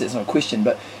I suppose that's not a question,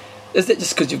 but is that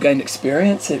just because you've gained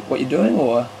experience at what you're doing,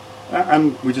 or?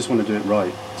 And we just want to do it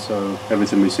right. So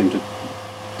everything we seem to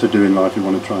do in life, we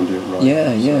want to try and do it right.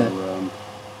 Yeah.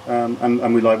 So,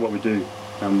 and we like what we do,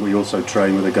 and we also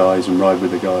train with the guys and ride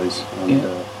with the guys and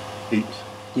eat.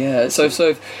 Yeah, so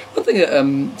one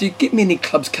thing, do you get many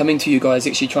clubs coming to you guys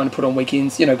actually trying to put on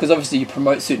weekends? You know, because obviously you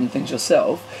promote certain things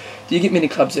yourself. Do you get many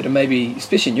clubs that are maybe,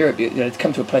 especially in Europe, to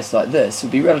come to a place like this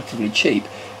would be relatively cheap,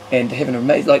 and to have an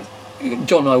amazing, like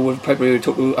John and I would probably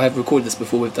talk. I have recorded this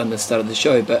before we've done the start of the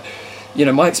show, but you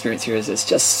know my experience here is it's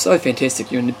just so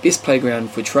fantastic. You're in the best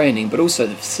playground for training, but also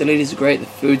the facilities are great, the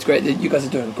food's great. You guys are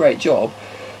doing a great job.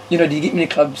 You know, do you get many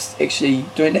clubs actually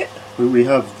doing that? We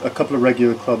have a couple of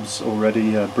regular clubs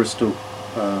already, Bristol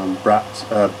Brats,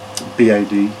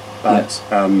 BAD Bats,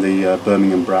 and the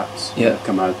Birmingham Brats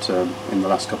come out in the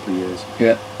last couple of years.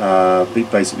 Yeah. We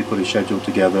basically put a schedule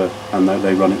together and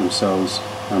they run it themselves,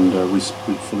 and we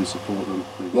fully support them.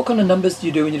 What kind of numbers do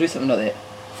you do when you do something like that?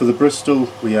 For the Bristol,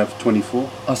 we have 24.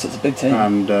 Oh, so it's a big team.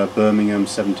 And Birmingham,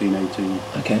 17, 18.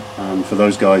 Okay. And for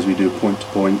those guys, we do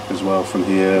point-to-point as well from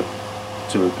here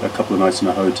to a couple of nights in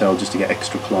a hotel just to get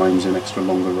extra climbs and extra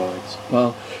longer rides.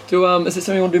 Wow. Is it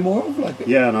something you want to do more of?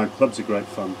 Yeah, clubs are great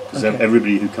fun because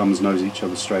everybody who comes knows each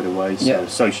other straight away. So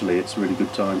socially, it's a really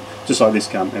good time. Just like this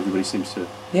camp, everybody seems to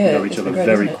know each other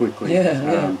very quickly.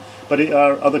 Yeah. But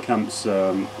our other camps,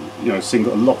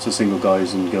 lots of single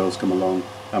guys and girls come along,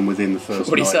 and within the first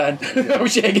What are you saying? I'm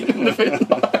shaking in the first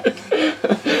night.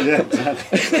 Yeah,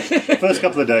 exactly. First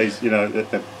couple of days,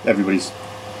 everybody's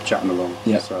chatting along.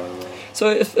 Yeah. So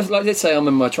if let's say I'm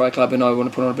in my tri club and I want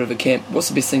to put on a bit of a camp, what's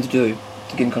the best thing to do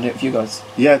to get in contact with you guys?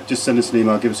 Yeah, just send us an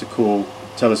email, give us a call,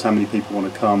 tell us how many people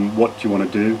want to come, what do you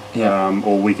want to do,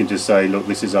 or we can just say, look,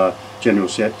 this is our general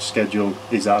schedule,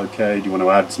 is that okay, do you want to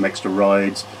add some extra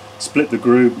rides, split the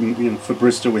group. For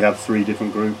Bristol we have 3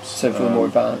 different groups. So for the more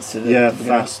advanced?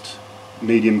 Fast,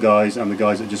 medium guys and the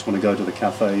guys that just want to go to the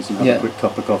cafes and have a quick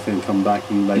cup of coffee and come back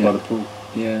and lay by the pool.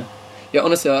 Yeah,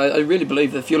 honestly, I really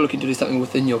believe that if you're looking to do something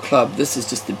within your club, this is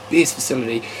just the best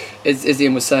facility. As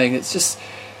Ian was saying, it's just,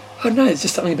 I don't know, it's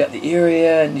just something about the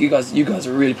area, and you guys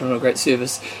are really putting on a great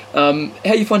service. How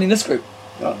are you finding this group?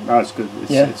 No, it's good.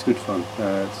 It's good fun.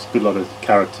 It's a good lot of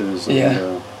characters.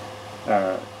 And,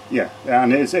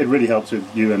 and it really helps with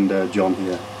you and John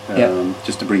here,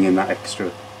 just to bring in that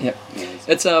extra. Yeah.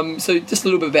 It's so just a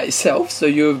little bit about yourself. So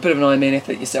you're a bit of an Ironman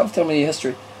athlete yourself. Tell me your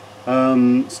history.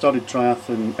 Started triathlon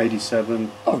in '87.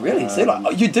 Oh really?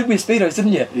 You did wear speedos,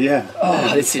 didn't you? Yeah.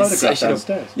 Oh, that's sensational.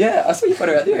 Yeah, I saw your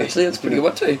photo out there actually. That's a pretty good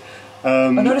one too.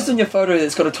 I noticed in your photo that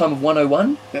it's got a time of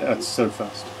 1:01. Yeah, that's so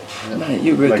fast. Mate,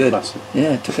 you were really good. Classic.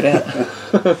 Yeah, took it out.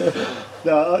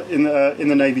 In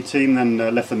the Navy team, then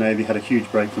left the Navy, had a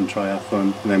huge break from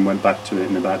triathlon, and then went back to it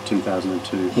in about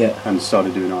 2002. Yeah. And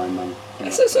started doing Ironman.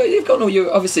 So you've got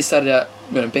you obviously started out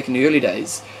back in the early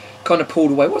days. Kind of pulled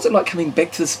away. What was it like coming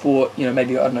back to the sport?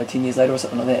 Maybe 10 years later or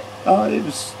something like that. It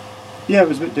was a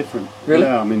bit different. Really?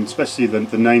 Yeah, I mean, especially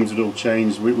the names had all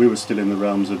changed. We were still in the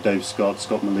realms of Dave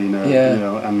Scott Molina,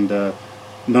 and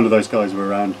none of those guys were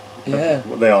around. Yeah.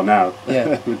 What they are now.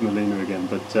 Yeah. With Molina again,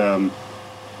 but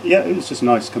it was just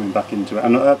nice coming back into it,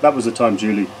 and that was the time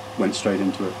Julie went straight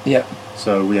into it. Yeah.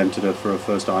 So we entered her for her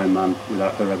first Ironman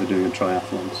without her ever doing a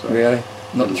triathlon. So. Really?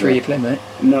 Not the 3-year plan, mate?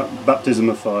 No, baptism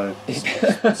of fire.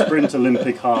 Sprint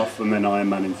Olympic half and then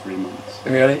Ironman in 3 months.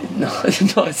 Really? Nice.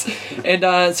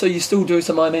 And so you still do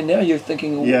some Ironman now? You're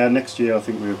thinking... Yeah, next year I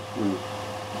think we'll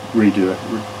redo it.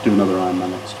 Do another Ironman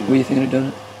next year. Were you thinking of doing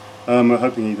it? We're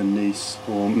hoping either Nice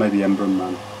or maybe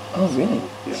Embrun. Oh, really?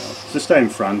 So stay in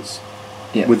France.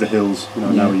 Yeah. With the hills,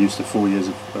 now we're used to 4 years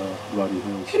of riding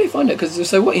hills. How do you find it?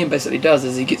 Because what Ian basically does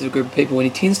is he gets a group of people and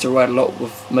he tends to ride a lot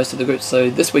with most of the groups. So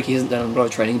this week he hasn't done a lot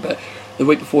of training, but the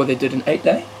week before they did an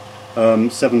 8-day?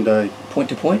 7-day. Point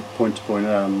to point? Point to point,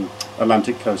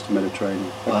 Atlantic coast to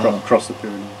Mediterranean, across the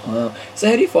Pyrenees. Wow. So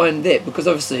how do you find that? Because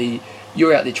obviously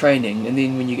you're out there training, and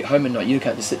then when you get home at night you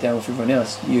can't just sit down with everyone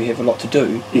else. You have a lot to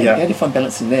do. How do you find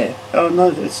balancing there? Oh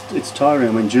no, it's tiring.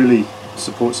 I mean, Julie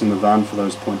supports in the van for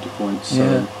those point to points,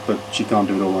 but she can't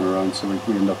do it all on her own, so we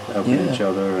end up helping each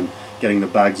other and getting the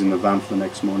bags in the van for the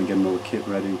next morning, getting all the kit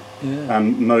ready,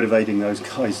 and motivating those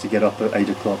guys to get up at 8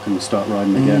 o'clock and start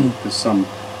riding again, because some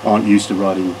aren't used to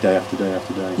riding day after day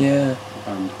after day,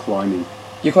 and climbing.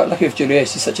 You're quite lucky with Julia.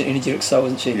 She's such an energetic soul,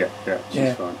 isn't she? Yeah,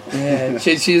 she's fine. Yeah,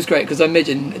 she is great, because I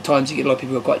imagine at times you get a lot of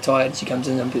people who are quite tired and she comes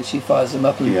in and she fires them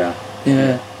up. And, you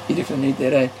definitely need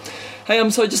that, eh? Hey,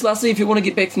 so just lastly, if you want to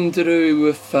get back to do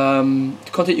with to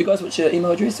contact you guys, what's your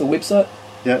email address or website?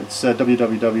 Yeah, it's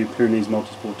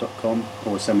www.pyreneesmultisport.com,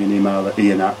 or send me an email at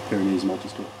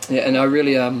ian@pyreneesmultisport. Yeah, and I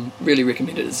really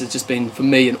recommend it. It's just been, for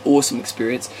me, an awesome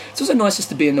experience. It's also nice just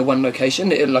to be in the one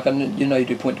location. Like, you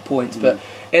do point to points, but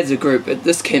as a group,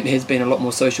 this camp has been a lot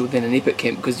more social than an epic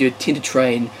camp, because you tend to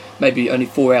train maybe only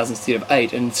 4 hours instead of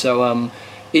 8, and so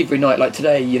every night, like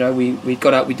today, we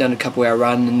got up, we'd done a couple hour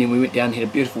run, and then we went down and had a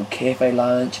beautiful cafe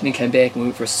lunch, and then came back and we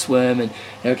went for a swim, and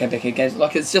we came back again.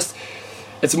 Like, it's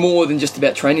more than just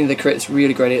about training. They create this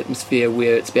really great atmosphere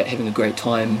where it's about having a great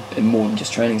time and more than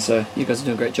just training. So you guys are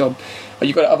doing a great job.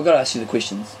 I've got to ask you the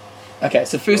questions. Okay,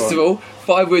 so first of all,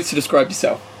 5 words to describe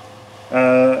yourself.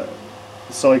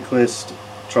 Cyclist,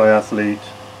 triathlete,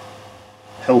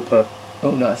 helper.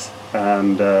 Oh, nice.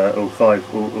 And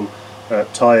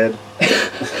tired,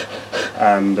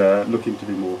 and looking to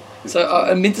be more. So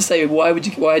I meant to say, why did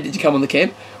you come on the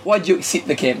camp? Why did you accept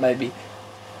the camp, maybe?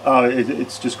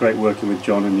 It's just great working with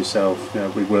John and yourself.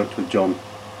 We worked with John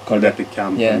at Epic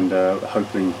Camp, and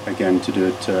hoping again to do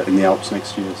it in the Alps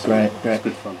next year. So great. It's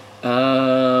good fun.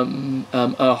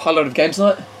 A highlight of games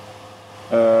night?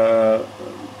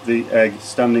 The egg,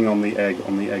 standing on the egg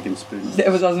and spoon. I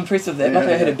was impressed with that.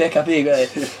 Luckily I had a backup egg.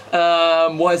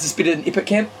 Why is this better than Epic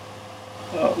Camp?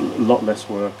 A lot less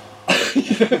work.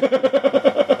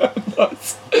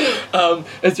 Nice.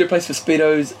 Is there a place for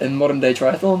speedos in modern day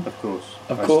triathlon? Of course.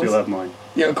 Of I course. still have mine.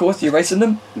 Yeah, of course. You're racing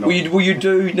them? No. Will you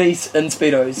do Nice in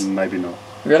speedos? Maybe not.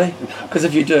 Really? Because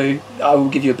if you do, I will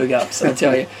give you a big ups, I'll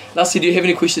tell you. Lastly, do you have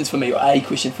any questions for me, or a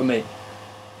question for me?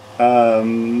 Are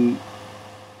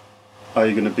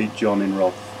you going to beat John in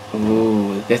Roth?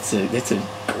 Oh, that's a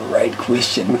great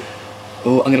question.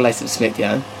 Oh, I'm going to lay some smack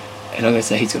down, and I'm going to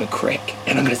say he's going to crack,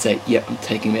 and I'm going to say, yep, I'm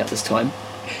taking him out this time.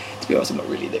 To be honest, I'm not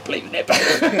really that believing that, but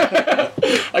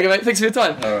okay, mate, thanks for your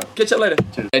time. All right. Catch up later.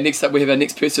 Cheers. And next up, we have our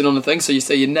next person on the thing, so you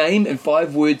say your name and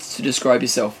 5 words to describe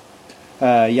yourself.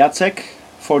 Jacek,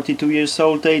 42 years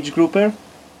old, age grouper.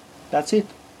 That's it.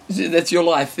 That's your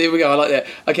life. There we go, I like that.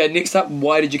 Okay, next up,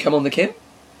 why did you come on the camp?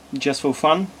 Just for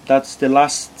fun. That's the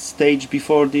last stage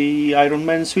before the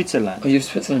Ironman Switzerland. Oh, you're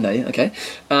Switzerland, eh? Okay.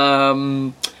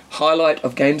 Highlight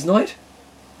of games night?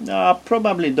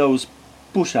 Probably those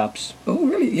push-ups. Oh,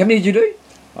 really? How many did you do?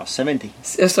 70.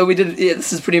 So we did, yeah,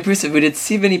 this is pretty impressive. We did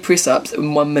 70 press-ups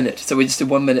in 1 minute. So we just did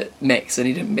 1 minute max, and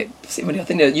he did 70. I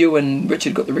think that you and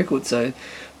Richard got the record, so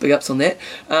big ups on that.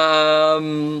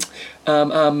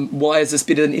 Why is this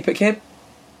better than Epic Camp?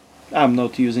 I'm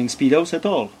not using Speedos at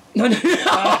all. No. That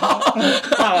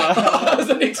was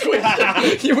the next question.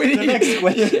 The next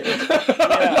question.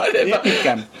 Like that, The Epic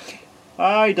Camp.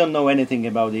 I don't know anything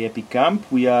about the Epic Camp.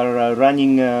 We are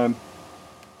running a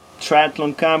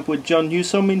triathlon camp with John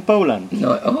Newsom in Poland.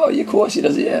 No. Oh, of course he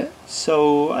does, yeah.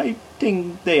 So I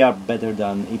think they are better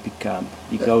than Epic Camp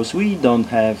because we don't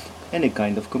have any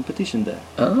kind of competition there.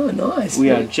 Oh, nice.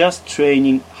 We are just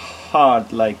training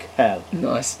hard like hell.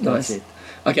 Nice. That's it.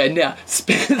 Okay, now,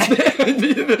 you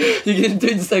can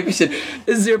do the same question.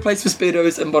 Is there a place for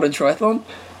speedos in modern triathlon?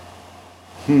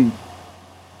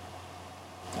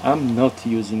 I'm not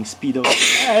using Speedos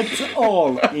at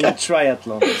all in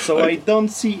triathlon, so I don't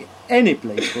see any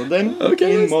place for them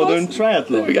in modern nice.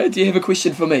 There we triathlon. go. Do you have a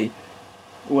question for me?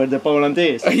 Where the Poland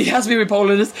is. He asked me where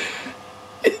Poland is.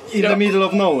 In the middle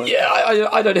of nowhere. Yeah,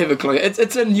 I don't have a clue.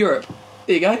 It's in Europe.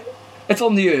 There you go. It's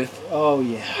on the earth. Oh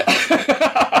yeah.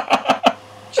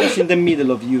 Just in the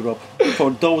middle of Europe. For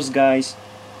those guys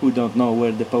who don't know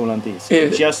where the Poland is. Yeah.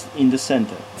 Just in the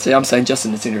center. See, I'm saying just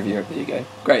in the centre of Europe. There you go.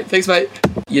 Great. Thanks, mate.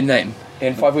 Your name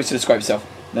and 5 words to describe yourself.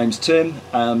 Name's Tim.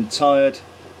 I'm tired,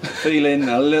 feeling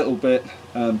a little bit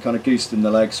kind of goosed in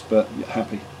the legs, but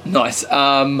happy. Nice.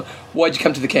 Why'd you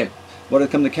come to the camp? Wanted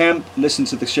to come to camp, listen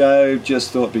to the show,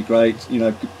 just thought it'd be great. You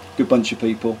know, good bunch of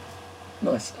people.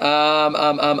 Nice.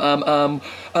 Highlight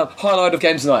of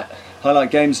games night.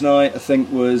 Highlight games night, I think,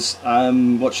 was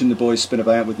watching the boys spin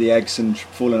about with the eggs and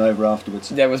falling over afterwards.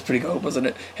 That was pretty cool, wasn't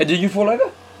it? Hey, did you fall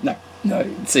over? No. No.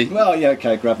 See. Well, yeah,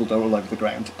 okay, gravelled all over the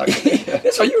ground.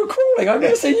 That's why you were crawling. I've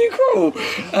never seen you crawl.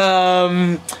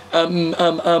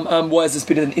 Why is this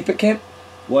better than Epic Camp?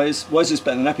 Why is this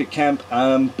better than Epic Camp?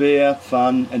 Beer,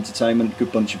 fun, entertainment,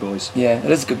 good bunch of boys. Yeah,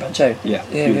 it is a good bunch, eh? Yeah,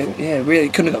 beautiful. Yeah, really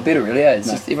couldn't have got better, really. It's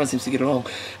No. just everyone seems to get along.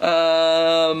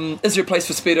 Is there a place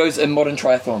for speedos in modern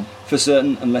triathlon? For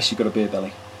certain, unless you've got a beer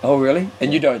belly. Oh, really?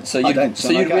 And you don't? So I you don't. So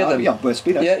you'd wear them? Yeah, wear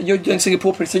speedos. Yeah, you're doing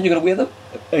Singapore pretty soon. You're going to wear them?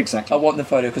 Exactly. I want the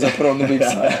photo because I put it on the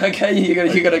website. Okay, you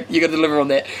got to deliver on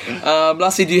that.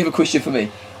 Lastly, do you have a question for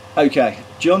me? Okay,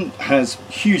 John has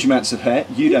huge amounts of hair.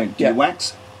 You don't. Do Yeah. you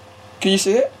wax? Can you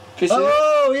see it? Can you see it?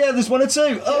 Oh, yeah, there's one or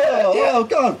two. Oh,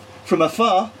 God. From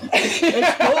afar,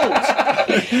 it's bald.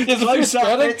 There's a Close few up,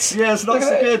 sprouting. yeah, it's not Look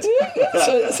so at good.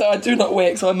 that. So I do not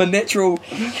wax. I'm a natural,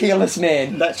 hairless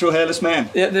man. Natural hairless man.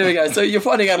 Yeah, there we go. So you're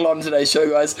finding out a lot on today's show,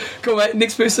 guys. Cool, mate.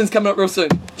 Next person's coming up real soon.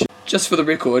 Just for the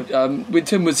record, when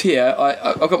Tim was here,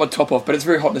 I got my top off, but it's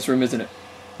very hot in this room, isn't it?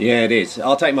 Yeah, it is.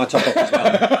 I'll take my top off as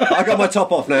well. I got my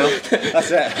top off now. That's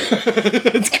it.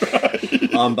 It's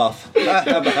great. I'm buff.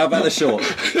 How about the shorts?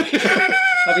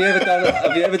 Have you ever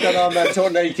done Ironman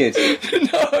tour naked?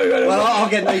 No, Well, I'll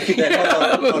get naked then.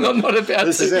 Hold on. I'm not about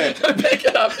This to. is it. Back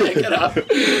it up.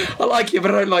 I like you, but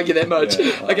I don't like you that much.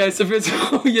 Yeah, Okay, so first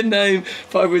of all, your name,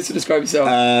 5 words to describe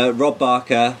yourself. Rob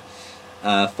Barker,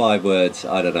 5 words,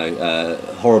 I don't know,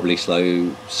 horribly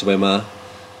slow swimmer.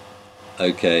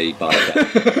 Okay,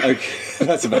 biker. Okay,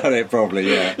 that's about it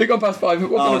probably, yeah. You've gone past 5.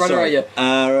 What kind of runner are you?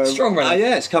 Strong runner.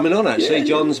 Yeah, it's coming on actually. Yeah,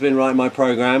 John's been writing my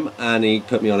programme and he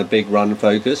put me on a big run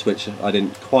focus, which I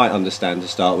didn't quite understand to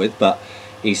start with, but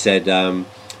he said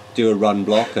do a run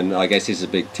block, and I guess this is a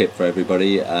big tip for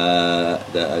everybody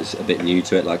that is a bit new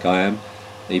to it like I am.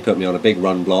 He put me on a big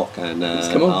run block, and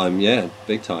come on. I'm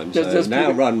big time. So That's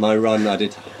now pretty- my run. I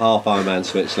did half Ironman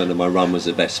Switzerland, and my run was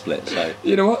the best split. So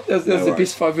You know what? That's the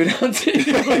best 5 word answer.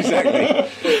 exactly.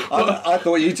 I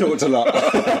thought you talked a lot.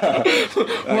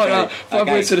 Five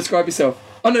words to describe yourself.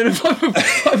 Oh no,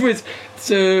 five words.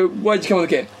 So why did you come on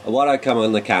the camp? Why'd I come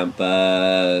on the camp?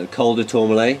 Col de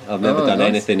Tourmalet. I've never done nice.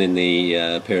 anything in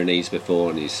the Pyrenees before,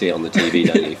 and you see it on the TV,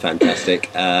 don't you? Fantastic.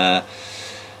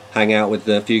 Hang out with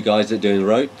a few guys that are doing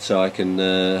rope, so I can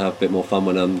have a bit more fun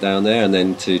when I'm down there, and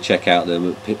then to check out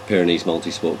the Pyrenees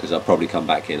multi-sport, because I'll probably come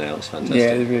back here now. It's fantastic.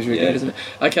 Yeah, it is really good, isn't it?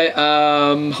 Okay,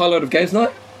 highlight of games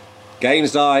night?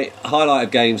 Games night, highlight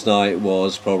of games night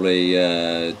was probably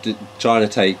trying to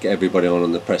take everybody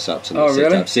on the press ups and the sit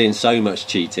ups. Really? Seeing so much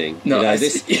cheating.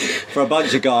 Nice. For a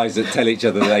bunch of guys that tell each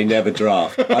other they never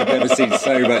draft. I've never seen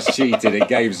so much cheating in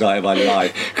games night in my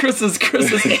life. Chris's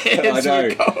hands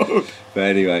were cold. But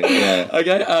anyway, yeah.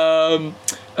 Okay,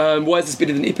 why is this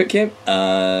better than Epic Camp?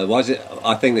 Why is it?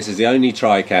 I think this is the only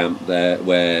tri camp there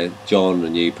where John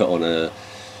and you put on a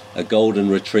golden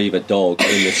retriever dog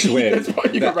in the swim. That's why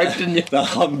you got raped, didn't you? That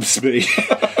humps me.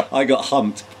 I got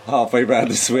humped halfway around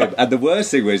the swim, and the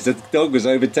worst thing was the dog was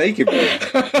overtaking me.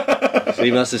 So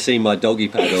he must have seen my doggy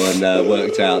paddle and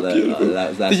worked out that.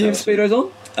 Did you have Speedos on?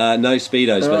 No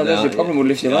Speedos, but that's now your problem. We'll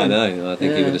lift you alone. I know. I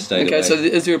think he would have stayed away. Okay, so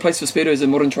is there a place for Speedos in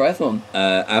modern triathlon?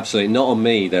 Absolutely not on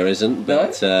me. There isn't,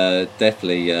 but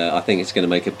definitely, I think it's going to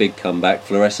make a big comeback.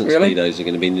 Fluorescent Really? Speedos are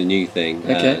going to be the new thing.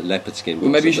 Okay. Leopard skin. Well,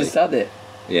 maybe you possibly. should start there.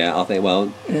 Yeah, I think.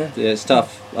 Well, it's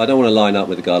tough. I don't want to line up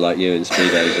with a guy like you in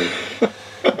Speedos.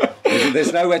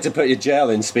 There's nowhere to put your gel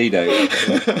in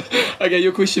Speedos. Okay,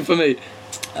 your question for me.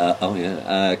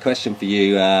 Question for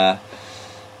you.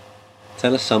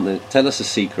 Tell us something. Tell us a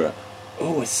secret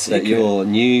Oh, a secret. that your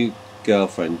new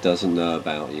girlfriend doesn't know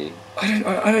about you.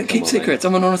 I don't keep on, secrets.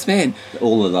 I'm an honest man.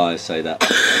 All the liars say that.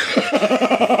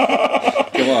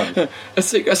 Come on. A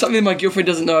secret, something my girlfriend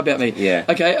doesn't know about me. Yeah.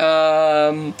 Okay.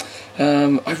 I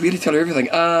really tell her everything.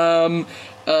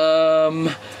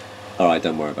 All right,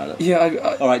 don't worry about it.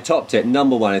 Yeah. All right, top tip.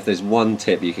 Number one, if there's one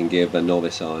tip you can give a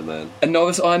novice Ironman. A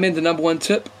novice Ironman, the number one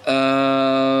tip.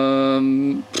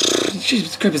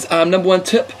 Jesus Christ, number one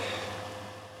tip.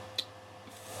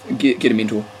 Get a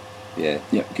mentor. Yeah.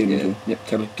 Yeah, get a mentor. Yeah,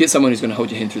 totally. Get someone who's going to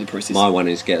hold your hand through the process. My one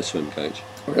is get a swim coach.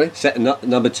 Really?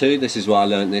 Number two, this is what I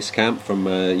learned this camp from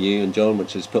you and John,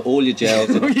 which is put all your gels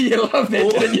in You love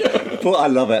that, didn't you? I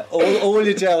love it. All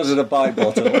your gels in a bike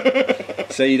bottle.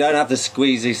 So you don't have to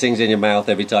squeeze these things in your mouth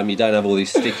every time. You don't have all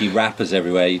these sticky wrappers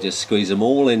everywhere. You just squeeze them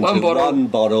all into one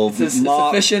bottle. It's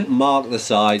efficient. Mark the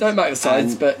sides. Don't mark the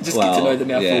sides, but just get to know the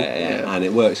mouthful. Yeah, and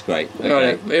it works great. Okay. All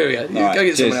right, there we go. All Go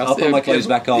get someone else. I'll put my clothes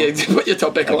back on. Yeah, put your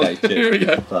top back Okay, on. cheers. Here we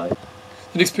go. Bye.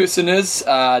 The next person is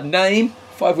name,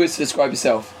 5 words to describe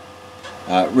yourself.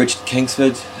 Richard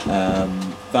Kingsford,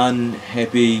 fun,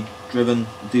 happy, driven,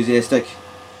 enthusiastic.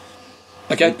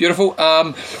 Okay, beautiful.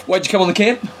 Why'd you come on the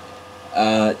camp?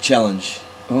 Challenge,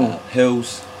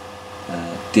 hills,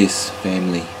 Des,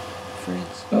 family,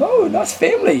 friends. Oh, nice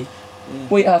family. Yeah.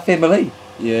 We are family.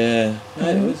 Yeah,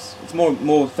 no, it's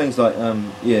more things like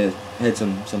had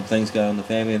some things go on in the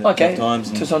family at Okay, times.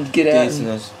 And just time to get out. Des and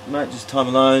those, mate, just time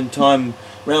alone, time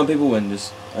around people, and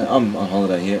just I'm on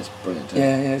holiday here. It's brilliant. Too.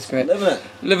 Yeah, it's great. Living it.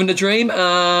 Living the dream.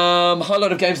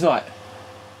 Highlight of games night.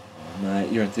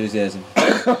 Mate, your enthusiasm.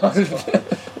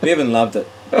 Bevan loved it.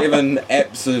 Bevan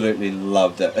absolutely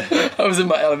loved it. I was in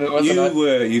my element, wasn't I?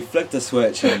 You flicked the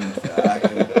switch and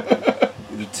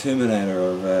the Terminator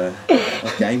of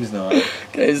games night.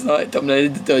 Games night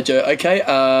dominated the dojo. Okay.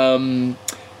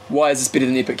 Why is this better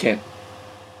than Epic Camp?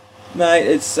 Mate,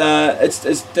 it's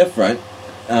different.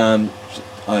 I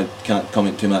can't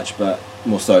comment too much, but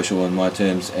more social in my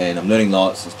terms, and I'm learning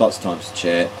lots. There's lots of times to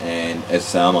chat, and as I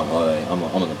say, I'm on holiday. I'm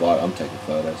on the bike. I'm taking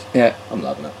photos. Yeah, I'm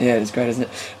loving it. Yeah, it's great, isn't it?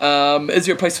 Is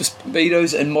there a place for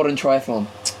speedos in modern triathlon?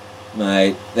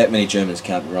 Mate, that many Germans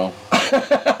can't be wrong.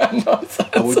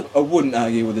 I wouldn't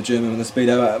argue with a German with a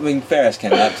speedo. I mean, Ferris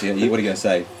came up to you. What are you going to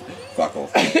say? Fuck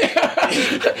off.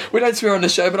 We don't swear on the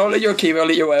show, but I'll let you a Kiwi. I'll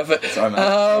let you away with it. Sorry, mate.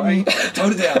 Sorry.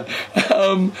 Tone it down.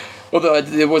 Although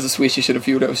there was a swear she should have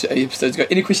viewed episodes ago.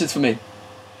 Any questions for me?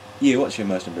 Yeah, what's your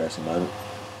most embarrassing moment?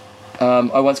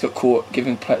 I once got caught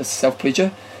giving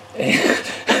self-pleasure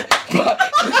by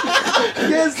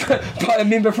a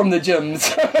member from the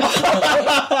gyms.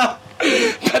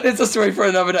 But it's a story for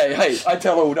another day. Hey, I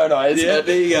tell all, don't I? There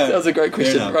you go. That was a great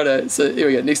question. Righto, so here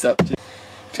we go, next up.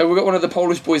 So we've got one of the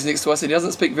Polish boys next to us, and he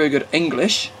doesn't speak very good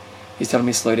English. He's telling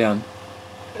me to slow down.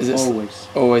 Is it Always.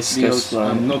 always go Because slow?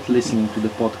 I'm not listening to the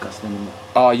podcast anymore.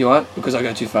 Oh, you aren't? Because I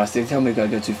go too fast. They tell me I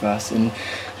go too fast, and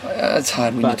it's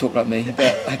hard when you But- talk like me.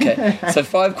 But okay, so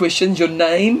 5 questions, your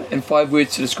name and 5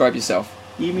 words to describe yourself.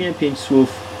 Imię, 5 słów,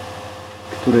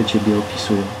 które Ciebie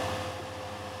opisują.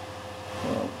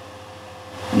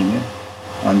 Imię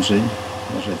Andrzej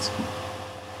Jarzecki.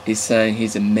 He's saying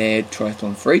he's a mad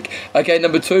triathlon freak. Okay,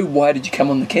 number 2, why did you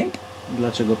come on the camp?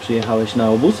 Dlaczego przyjechałeś na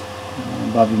obóz?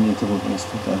 Bawi mnie to po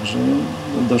prostu tak, że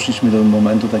doszliśmy do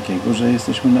momentu takiego, że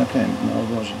jesteśmy na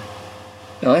obozie.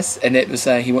 Nice, and that was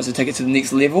saying he wants to take it to the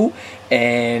next level,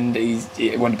 and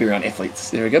he wanted to be around athletes.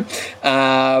 There we go.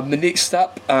 The next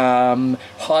up,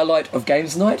 highlight of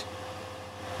games night.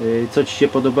 Co Ci się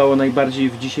podobało najbardziej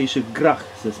w dzisiejszych grach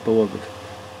zespołowych?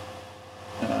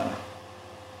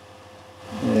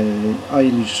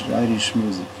 Irish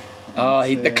music. Oh,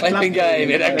 the clapping game.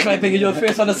 Yeah, that clapping, you're the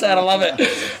first one to say it, I love it.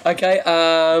 Okay,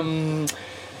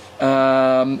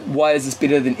 why is this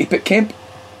better than Epic Camp?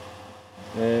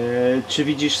 Czy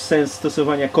widzisz sens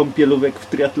stosowania kąpielówek w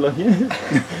triatlonie?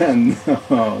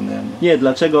 No. Nie,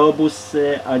 dlaczego obóz,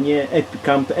 a nie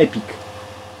Camp Epic?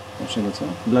 Dlaczego co?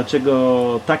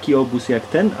 Dlaczego taki obóz jak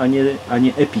ten, a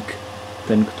nie Epic?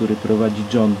 Ten, który prowadzi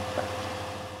John.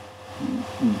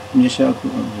 Mnie się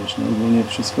ogólnie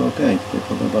wszystko okej. Tutaj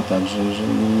podoba tak, że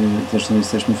zresztą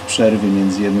jesteśmy w przerwie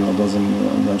między jednym obozem,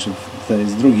 znaczy to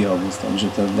jest drugi obóz, także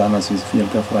to dla nas jest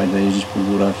wielka frajda jeździć po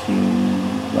górach i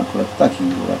akurat w takich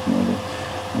górach,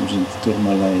 że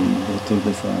Tourmalet i Tour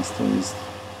de France to jest...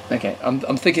 Okay,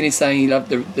 I'm thinking he's saying he loved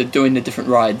the doing the different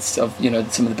rides of,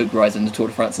 some of the big rides in the Tour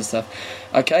de France and stuff.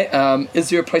 Okay, is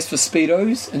there a place for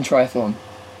speedos in triathlon?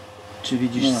 Czy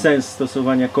widzisz sens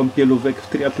stosowania kąpielówek w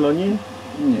triatlonie?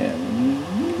 Nie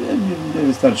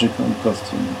wystarczy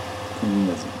kostium,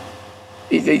 kombinezon.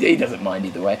 He doesn't mind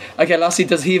either way. Okay, lastly,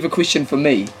 does he have a question for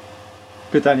me?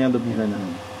 Pytania do Bivena.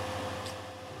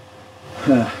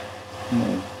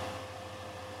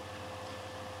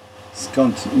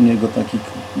 Skąd u niego taki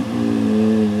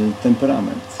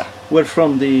temperament? Where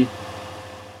from the...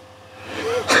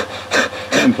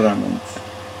 Temperament.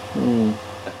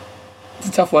 It's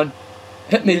a tough one.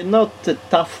 Hit me. Not a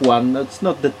tough one. It's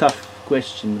not the tough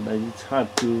question, but it's hard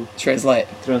to Translate.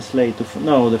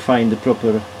 To find the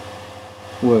proper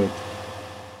word.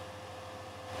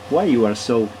 Why you are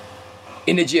so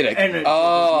Energetic.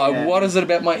 What is it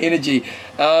about my energy?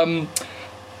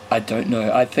 I don't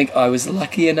know. I think I was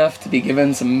lucky enough to be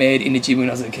given some mad energy when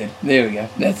I was a kid. There we go.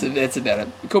 That's about it.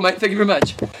 Cool, mate. Thank you very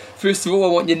much. First of all, I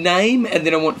want your name, and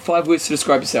then I want 5 words to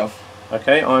describe yourself.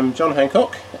 Okay, I'm John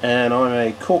Hancock, and I'm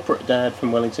a corporate dad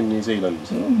from Wellington, New Zealand.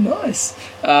 Oh, nice.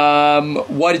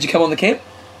 Why did you come on the camp?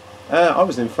 I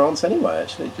was in France anyway,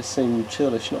 actually. It just seemed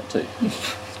churlish not to.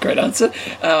 Great answer.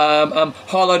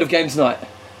 Highlight of games night.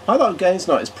 Highlight of games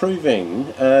night is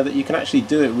proving that you can actually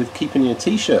do it with keeping your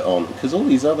t-shirt on, because all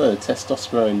these other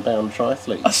testosterone-bound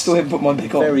triathletes... I still haven't put mine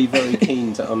back on. Very, very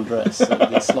keen to undress at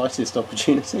the slightest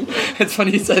opportunity. It's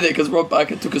funny you say that, because Rob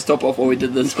Barker took his top off while we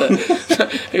did this, but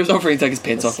he was offering to take his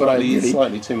pants off.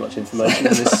 Slightly too much information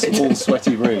in this small,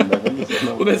 sweaty room.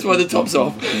 Well, that's why the top's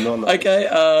off. Okay,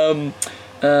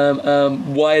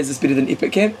 why is this better than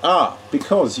Epic Camp?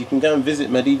 Because you can go and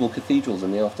visit medieval cathedrals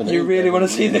in the afternoon. You really want to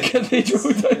see the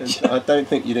cathedral, don't you? I don't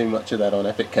think you do much of that on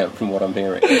Epic Camp from what I'm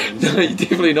hearing. No, you're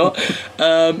definitely not.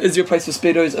 Is there a place for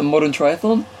speedos in modern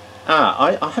triathlon?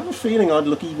 I have a feeling I'd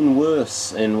look even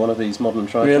worse in one of these modern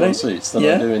triathlon suits than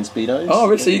I do in speedos. Oh,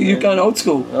 really? So you're going old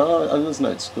school? There's no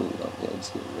old school. Old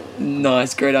school really.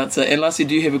 Nice, great answer. And lastly,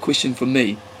 do you have a question for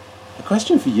me? A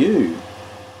question for you?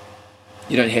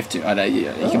 You don't have to. I know you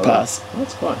can pass.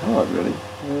 That's quite hard, really.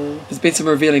 There's been some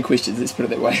revealing questions, let's put it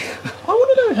that way. I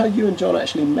want to know how you and John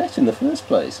actually met in the first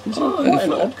place, because you're quite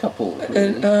an odd couple.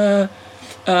 Really.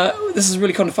 This is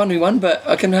really kind of funny one, but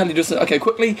I can hardly do this. Okay,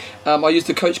 quickly. I used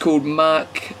a coach called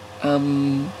Mark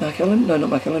Allen. No, not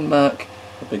Mark Allen. Mark.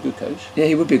 Would be a good coach. Yeah,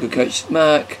 he would be a good coach.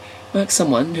 Mark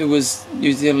someone who was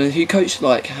New Zealand. He coached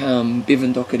like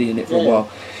Bevan Doherty and that for a while.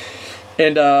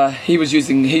 And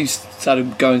he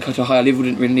started going to a higher level,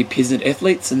 didn't really need peasant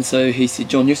athletes, and so he said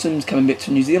John Newsom's coming back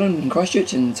to New Zealand and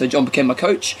Christchurch, and so John became my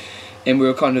coach, and we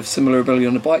were kind of similar ability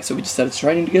on the bike, so we just started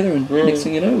training together, and next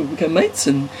thing you know, we became mates,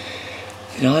 and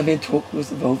talk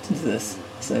was involved into this.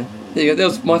 So there you go, that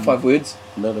was my 5 words.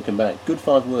 Never come back. Good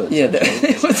 5 words. Yeah, that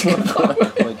was my 5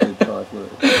 words. Quite good 5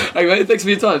 words. Okay, mate, thanks for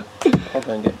your time. I'll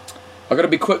go and get. I've got to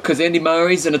be quick because Andy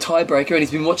Murray's in a tiebreaker and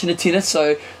he's been watching the tennis,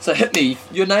 so hit me.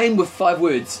 Your name with 5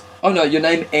 words. Oh no, your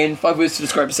name and 5 words to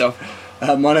describe yourself.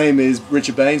 My name is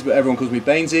Richard Baines, but everyone calls me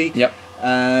Bainesy. Yep.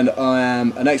 And I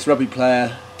am an ex-rugby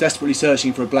player Desperately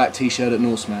searching for a black T-shirt at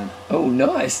Norseman. Oh,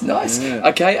 nice. Yeah.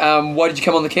 Okay, why did you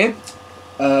come on the camp?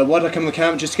 Why did I come on the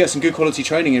camp? Just to get some good quality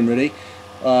training in, really.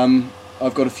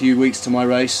 I've got a few weeks to my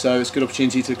race, so it's a good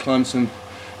opportunity to climb some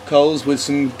coals with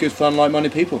some good fun,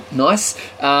 like-minded people. Nice.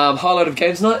 Highlight of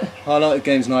games night? Highlight of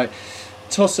games night.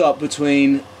 Toss-up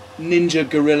between Ninja,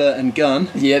 Gorilla and Gun.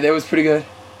 Yeah, that was pretty good.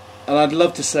 And I'd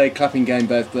love to say clapping game,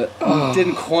 Bev, but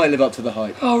didn't quite live up to the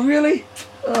hype. Oh, really?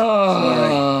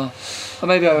 Oh, sorry.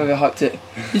 Maybe I overhyped it.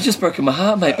 You've just broken my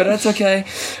heart, mate, but that's okay.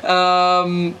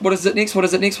 What is it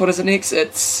next?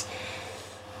 It's...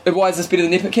 Why is this better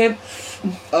than Epic Camp?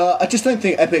 I just don't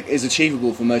think Epic is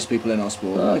achievable for most people in our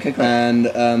sport. Oh, okay, great. And,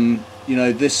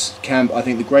 this camp, I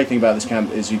think the great thing about this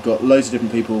camp is you've got loads of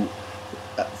different people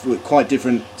with quite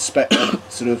different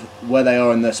sort of where they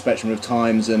are in their spectrum of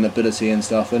times and ability and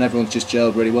stuff, and everyone's just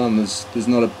gelled really well, and there's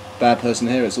not a bad person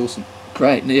here. It's awesome.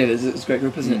 Great. Yeah, it's a great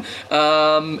group, isn't it?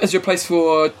 Is there a place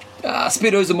for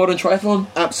Speedos and modern triathlon?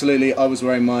 Absolutely. I was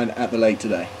wearing mine at the lake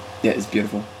today. Yeah, it's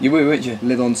beautiful. You were, weren't you?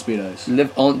 Live on Speedos.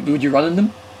 Live on... Would you run in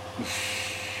them?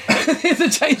 There's a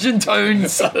change in tone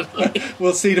suddenly.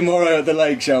 We'll see tomorrow at the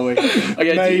lake, shall we?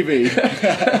 Okay, maybe.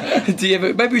 Do you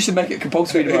have maybe we should make it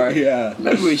compulsory tomorrow. Yeah.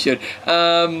 Maybe we should.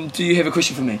 Do you have a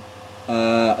question for me?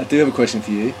 I do have a question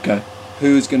for you. Go.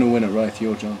 Who's going to win at Raith,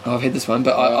 your John? Oh, I've had this one,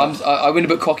 but I went a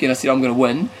bit cocky and I said I'm going to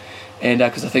win, and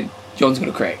because I think John's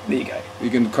going to crack. There you go.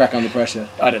 You're going to crack under pressure.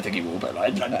 I don't think he will, but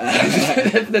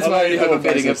that's my only hope of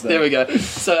betting him. There we go.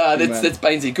 So that's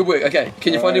Bainesy. Good work. Okay,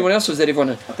 can you find anyone else, or is that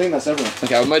everyone? I think that's everyone.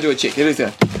 Okay, I might do a check. Here we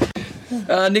go.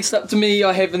 Next up to me,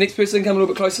 I have the next person come a little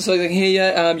bit closer so they can hear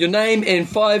you. Your name and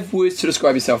 5 words to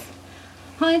describe yourself.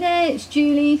 Hi there, it's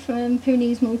Julie from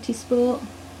Pyrenees Multisport.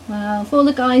 Well, for all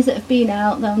the guys that have been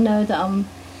out, they'll know that I'm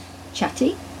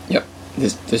chatty. Yep,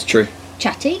 that's true.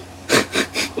 Chatty.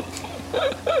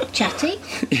 Chatty.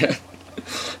 Yeah.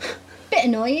 Bit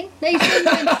annoying. Bit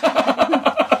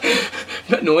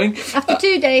annoying. After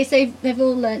 2 days, they've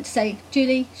all learnt to say,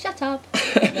 Julie, shut up.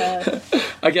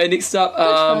 Okay, next up.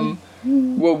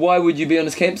 Well, why would you be on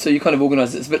this camp? So you kind of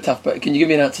organised it. It's a bit tough, but can you give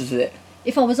me an answer to that?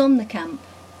 If I was on the camp.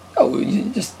 Oh, you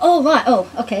just... Oh, right. Oh,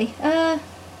 okay.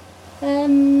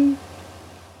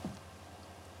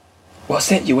 What's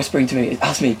that you're whispering to me?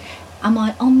 Ask me. Am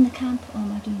I on the camp or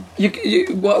am I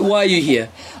doing... Why are you here?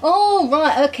 Oh,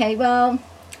 right. Okay, well...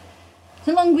 It's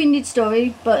a long-winded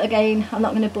story, but again, I'm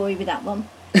not going to bore you with that one.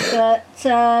 But,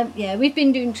 yeah, we've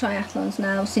been doing triathlons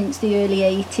now since the early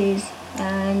 80s,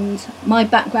 and my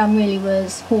background really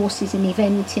was horses and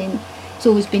eventing. It's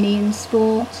always been in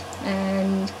sport,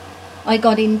 and I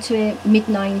got into it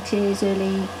mid-90s,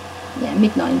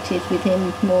 mid-90s with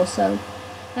him more so.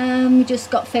 We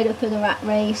just got fed up with the rat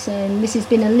race, and this has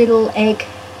been a little egg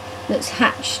that's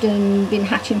hatched and been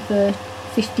hatching for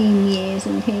 15 years,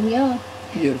 and here we are.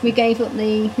 Beautiful. We gave up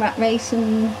the rat race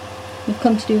and we've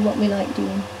come to do what we like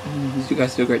doing. You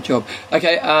guys do a great job.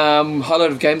 Okay,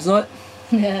 highlight of games night?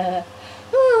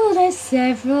 Oh, there's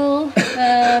several.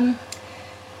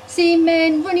 Seeing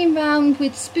men running around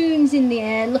with spoons in the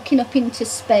air, looking up into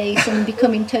space and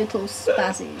becoming total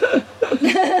spazzes.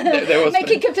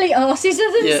 Making complete arses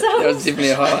of themselves. Yeah, that was definitely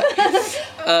a highlight.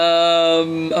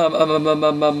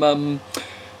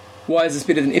 Why is this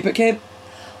better than Epic Camp?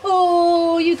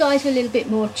 Oh, you guys are a little bit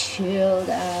more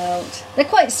chilled out. They're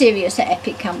quite serious at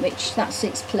Epic Camp, which that's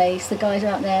its place. The guys are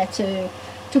out there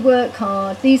to work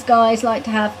hard. These guys like to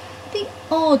have the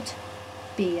odd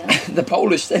beer. The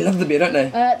Polish, they love the beer, don't they?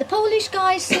 The Polish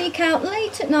guys sneak out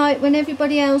late at night when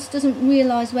everybody else doesn't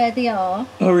realise where they are.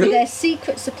 Oh, really? Their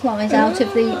secret supplies out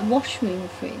of the washroom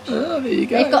fridge. Oh, there you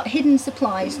go. They've got hidden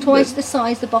supplies, twice the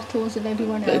size the bottles of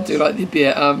everyone else. They do like the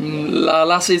beer.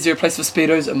 Lastly, is there a place for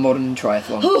Speedos and modern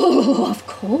triathlon? Oh, of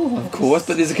course. Of course,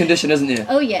 but there's a condition, isn't there?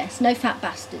 Oh, yes, no fat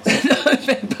bastards. No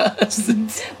fat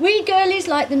bastards. We girlies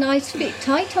like the nice, fit,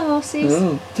 tight arses.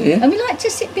 Oh, do you? And we like to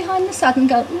sit behind the saddle and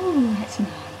go, ooh, that's nice.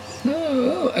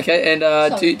 Oh, okay, and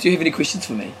do you have any questions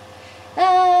for me?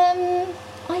 Are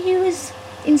you as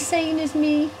insane as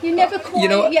me? You never quite... You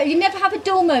know what? Yeah, you never have a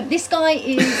dull moment. This guy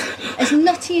is as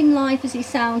nutty in life as he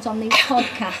sounds on these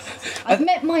podcasts. I've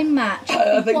met my match.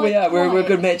 I think we are. We're a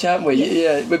good match, aren't we?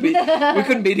 Yeah, we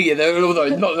couldn't be together, although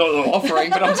not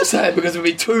offering, but I'm just saying because we'd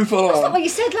be too full on. That's not what you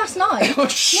said last night. Oh,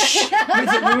 shh! We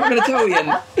weren't going to tell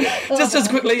you.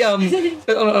 Just quickly,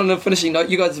 on a finishing note,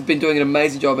 you guys have been doing an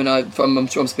amazing job, and I'm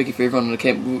sure I'm speaking for everyone on the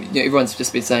camp. Everyone's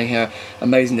just been saying how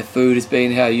amazing the food has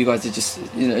been, how you guys are just,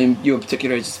 you in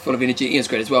particular, are just full of energy. Ian's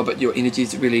great as well, but your energy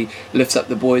really lifts up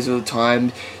the boys all the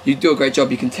time. You do a great job.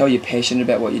 You can tell you're passionate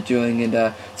about what you're doing, and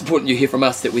it's important you hear from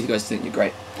us that we guys think you're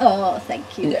great. Oh,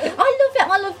 thank you. Yeah.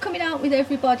 I love love coming out with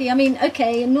everybody. I mean,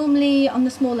 okay, normally on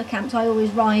the smaller camps I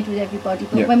always ride with everybody,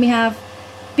 but when we have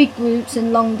big groups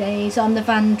and long days, I'm the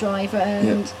van driver,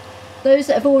 and those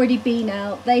that have already been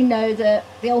out, they know that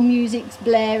the old music's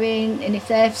blaring, and if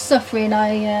they're suffering,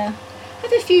 I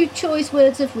have a few choice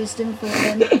words of wisdom for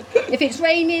them. If it's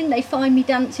raining, they find me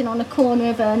dancing on a corner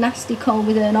of a nasty coal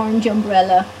with an orange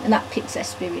umbrella, and that picks their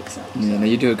spirits up. Yeah, no,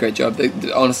 you do a great job.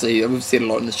 Honestly, we've said a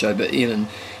lot in the show, but Ian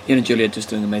and Julia are just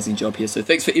doing an amazing job here. So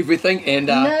thanks for everything, and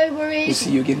no worries. We'll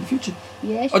see you again in the future.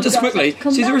 Yeah. Just quickly,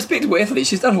 she's a respectable athlete.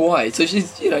 She's done Hawaii, so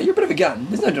she's you're a bit of a gun.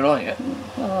 There's no denying it.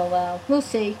 Oh well, we'll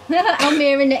see.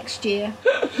 Almere next year.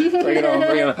 Bring it on.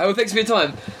 Hey, well, thanks for your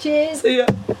time. Cheers. See ya.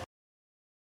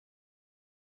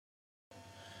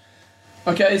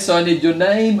 Okay, so I need your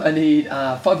name. I need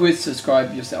 5 words to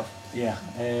describe yourself. Yeah,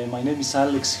 my name is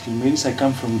Alex Hilmiris. I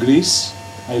come from Greece.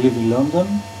 I live in London.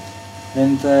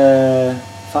 And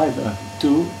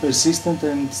 2, persistent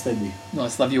and steady.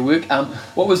 Nice, love your work.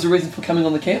 What was the reason for coming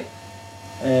on the camp?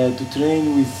 To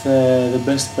train with the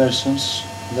best persons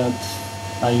that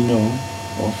I know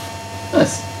of.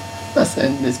 Nice,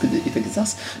 and it's good that you think it's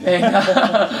us. And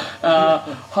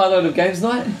highlight of games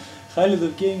night? Highlight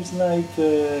of games night,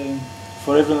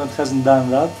 for everyone that hasn't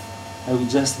done that, I would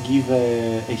just give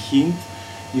a hint.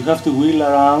 You have to wheel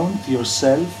around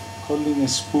yourself, holding a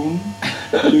spoon,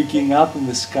 looking up in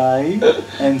the sky,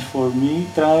 and for me,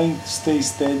 trying to stay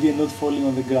steady and not falling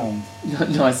on the ground.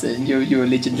 Nice, you're a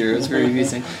legendary. It was very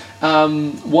amusing.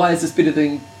 Why is this better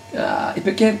than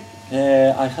Epic Camp?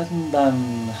 I haven't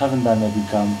done Epic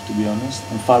Camp, to be honest.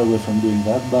 I'm far away from doing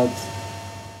that, but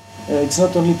it's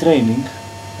not only training,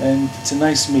 and it's a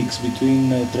nice mix between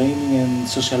training and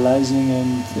socializing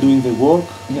and doing the work,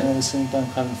 and at the same time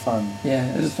having fun.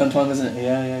 Yeah, it's a fun time, isn't it?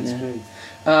 Yeah, it's great.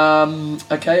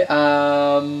 Okay,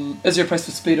 is there a place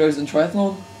for speedos and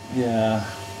triathlon? Yeah,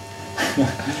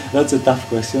 that's a tough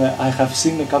question. I have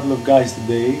seen a couple of guys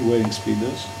today wearing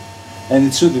speedos, and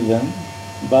it suited them,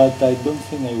 but I don't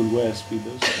think I will wear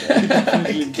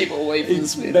speedos. Keep away from the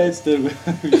speedos.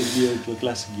 That's the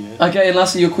classic gear. Okay, and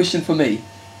lastly, your question for me.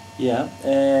 Yeah,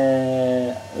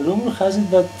 rumor has it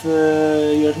that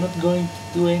you're not going to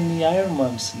do any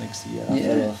Ironmans next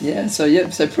year.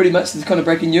 So pretty much it's kind of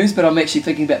breaking news, but I'm actually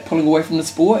thinking about pulling away from the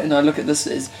sport, and I look at this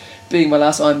as being my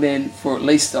last Ironman for at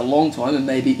least a long time, and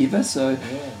maybe ever. So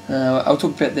I'll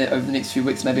talk about that over the next few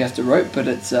weeks, maybe after rope. But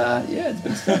it's it's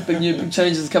been stuff, big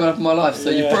changes coming up in my life.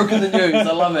 So you've broken the news.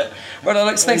 I love it. Right,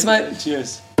 Alex, thanks, mate.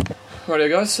 Cheers. Rightio,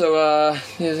 guys. So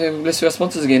let's do our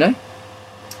sponsors again, eh?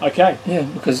 Okay. Yeah,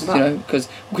 because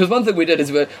one thing we did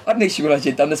is I didn't actually realise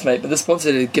you'd done this, mate. But the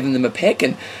sponsor had given them a pack,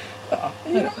 and I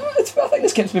think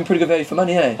this camp's been pretty good value for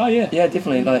money, eh? Oh yeah, yeah,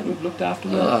 definitely. Like we've looked after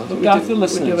the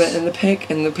listeners. We do it in the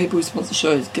pack, and the people who sponsor the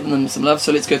show has given them some love.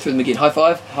 So let's go through them again. High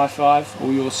five. High five.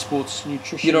 All your sports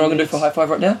nutrition. You know what I'm going to do for high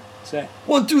five right now? What's that?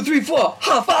 1, 2, 3, 4.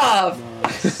 High five.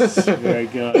 Nice. Very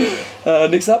good.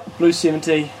 Next up, Blue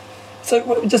 70.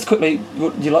 So just quickly,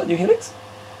 do you like New Helix?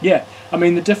 Yeah, I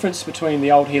mean the difference between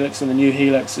the old Helix and the new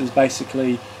Helix is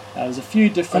basically there's a few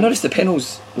different. I noticed the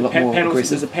panels a lot more aggressive.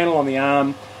 There's a panel on the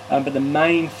arm, but the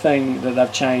main thing that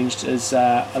they've changed is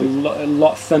a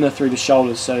lot thinner through the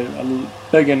shoulders, so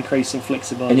a big increase in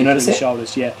flexibility through the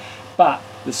shoulders. Yeah, but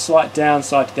the slight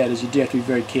downside to that is you do have to be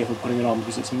very careful putting it on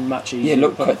because it's much easier to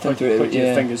put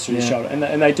your fingers through the shoulder.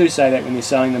 And they do say that when they're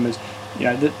selling them, is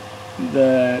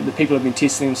the people who've been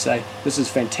testing them say this is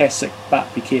fantastic,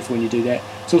 but be careful when you do that.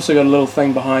 It's also got a little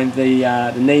thing behind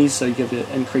the knees, so you give it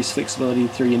increased flexibility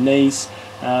through your knees.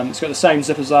 It's got the same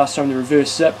zip as last time, the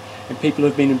reverse zip, and people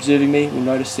who've been observing me will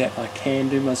notice that I can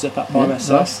do my zip up by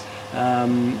myself.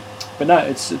 Nice. But no,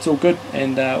 it's all good,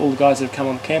 and all the guys that have come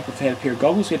on camp have had a pair of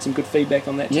goggles. We had some good feedback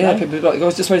on that today. Yeah, people like,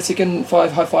 guys, just wait a second.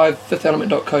 High five,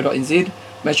 fithelement.co.nz.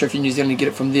 Make sure if you're in New Zealand you get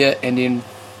it from there, and then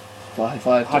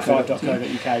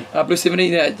highfive.co.uk. Blue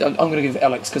 70, I'm going to give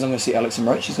Alex, because I'm going to see Alex in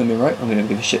Rote. She's going to be in Rote. I'm going to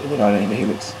give a shit that I don't have a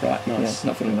Helix. Right, nice. Yeah,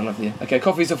 not feeling my love there. Okay,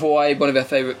 Coffees of Hawaii, one of our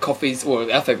favourite coffees,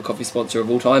 or our favourite coffee sponsor of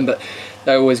all time, but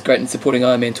they're always great in supporting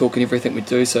Ironman Talk and everything we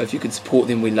do, so if you could support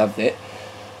them, we love that.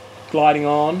 Gliding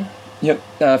On. Yep.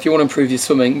 If you want to improve your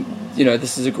swimming,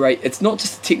 this is a great. It's not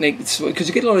just a technique, because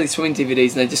you get a lot of these swimming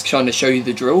DVDs and they're just trying to show you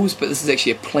the drills, but this is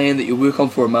actually a plan that you work on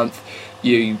for a month.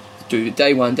 You do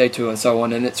day 1, day 2, and so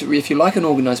on. And if you like an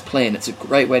organised plan, it's a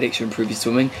great way to actually improve your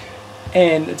swimming.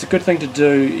 And it's a good thing to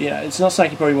do. It's not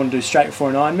something you probably want to do straight before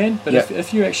an Ironman, but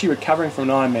if you're actually recovering from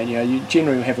an Ironman, you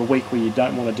generally will have a week where you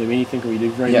don't want to do anything, or you do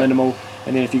very minimal.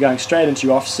 And then if you're going straight into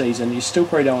your off season, you still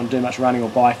probably don't want to do much running or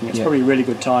biking. It's probably a really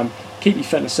good time keep your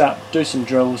fitness up, do some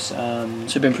drills.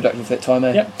 Should been productive for that time,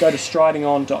 eh? Yep, go to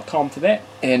stridingon.com for that.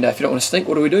 And if you don't want to stink,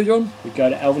 what do we do, John? We go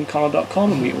to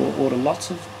alvinconnell.com and we order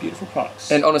lots of beautiful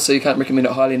products. And honestly, you can't recommend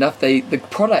it highly enough. The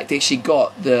product actually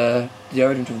got the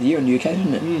deodorant of the year in the UK,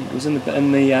 didn't it? It was in the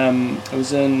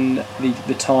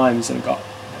Times, and it got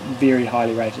very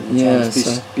highly rated in the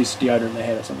Times, best deodorant they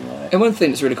had or something like that. And one thing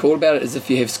that's really cool about it is if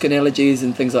you have skin allergies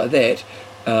and things like that,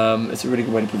 it's a really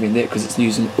good way to prevent that because it's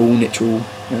using all natural,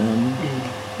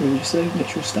 what would you say,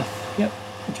 natural stuff. Yep.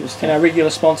 Natural stuff. And our regular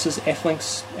sponsors,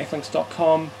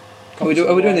 athlinks.com. Are we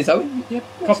doing these, are we? Yep.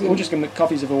 We'll just give them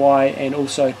Coffees of Hawaii, and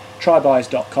also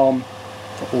trybuys.com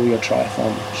for all your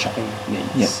triathlon shopping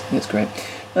needs. Yep, that's great.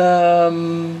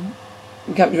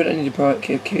 We don't need to promote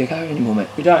Kia anymore, mate.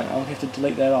 We don't. I'll have to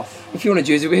delete that off. If you want a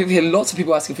jersey, we've had lots of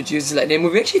people asking for jerseys lately, and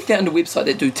we've actually found a website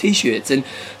that do t-shirts, and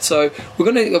so we're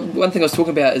going to. One thing I was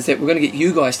talking about is that we're going to get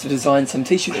you guys to design some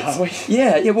t-shirts. Are we?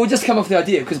 Yeah. We'll just come off the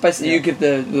idea because basically you give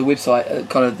the website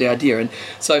kind of the idea, and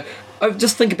so.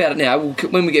 Just think about it now.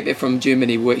 When we get back from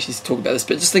Germany, we'll actually talk about this.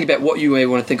 But just think about what you may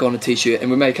want to think on a t-shirt, and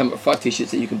we may come up with 5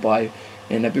 t-shirts that you can buy,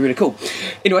 and that'd be really cool.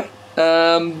 Anyway, what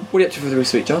are you up to for the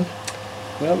rest of the week, John?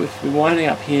 Well, we're winding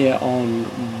up here on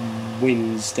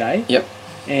Wednesday. Yep.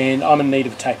 And I'm in need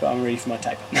of a taper. I'm ready for my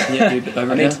taper. Yeah,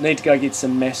 I need to go get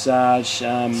some massage.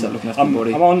 Start looking after your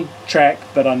body. I'm on track,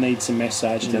 but I need some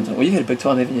massage. Well, you had a big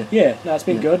time, haven't you? Yeah, no, it's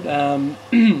been good.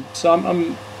 So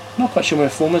I'm not quite sure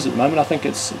where form is at the moment. I think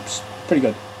it's pretty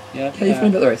good. Yeah. How you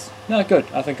feeling about the race? No, good.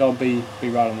 I think I'll be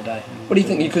right on the day. What do you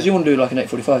think? Because you want to do like an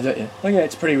 8:45, don't you? I think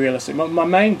it's pretty realistic. My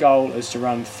main goal is to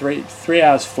run 3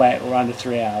 hours flat or under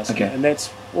 3 hours. Okay. And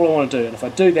that's all I want to do. And if I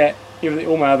do that,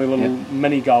 all my other little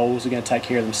mini goals are going to take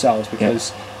care of themselves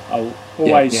because I'll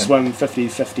always swim 50,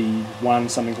 51,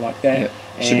 something like that. Yep.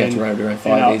 Should be able to ride around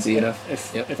 5 easy enough.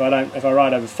 If I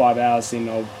ride over 5 hours, then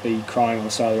I'll be crying on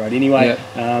the side of the road anyway. Yep.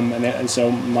 And so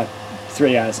my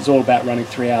 3 hours, it's all about running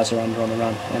 3 hours or under on the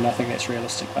run, and I think that's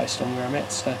realistic based on where I'm at.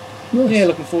 So nice. Yeah,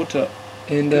 looking forward to it.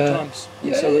 And good times.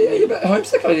 So you're a bit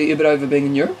homesick. Are you a bit over being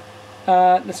in Europe?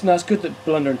 It's good that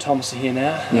Belinda and Thomas are here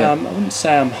now. I wouldn't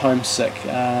say I'm homesick,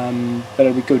 but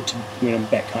it'll be good when I'm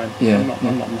back home.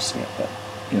 I'm not missing it, but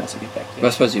once I get back there. Well, I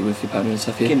suppose you're with your partner and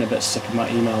stuff, Getting a bit sick of my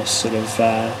emails sort of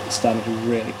starting to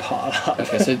really pile up.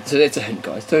 Okay, so that's a hint,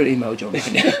 guys. Don't email John.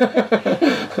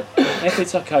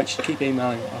 Athletes I coach, keep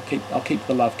emailing. I'll keep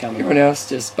the love coming. Everyone else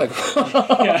just bugger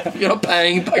off. If you're not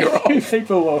paying, bugger off.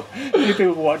 people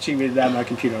watching with my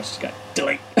computer, I'll just go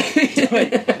delete.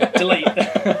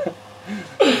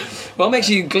 Well,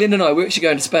 Glenn and I, we're actually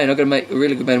going to Spain. I've got to make a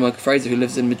really good mate of Michael Fraser who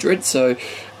lives in Madrid, so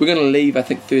we're going to leave, I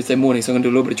think, Thursday morning, so I'm going to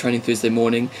do a little bit of training Thursday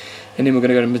morning, and then we're going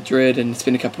to go to Madrid and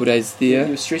spend a couple of days there.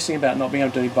 You were stressing about not being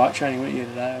able to do bike training, weren't you,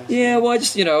 today? Yeah, well, I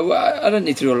just, I don't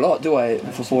need to do a lot, do I,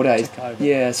 for 4 days?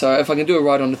 Yeah, so if I can do a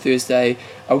ride on the Thursday,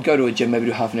 I would go to a gym, maybe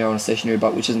do half an hour on a stationary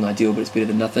bike, which isn't ideal, but it's better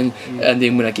than nothing, and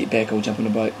then when I get back, I'll jump on a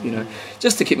bike,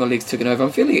 just to keep my legs ticking over.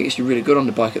 I'm feeling actually really good on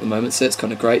the bike at the moment, so that's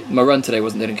kind of great. My run today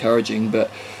wasn't that encouraging, but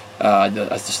I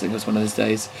just think it was one of those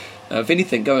days. If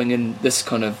anything, going in this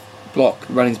kind of block,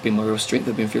 running's been my real strength.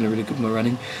 I've been feeling really good with my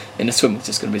running, and the swimming's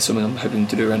just going to be swimming. I'm hoping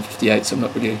to do around 58, so I'm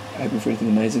not really hoping for anything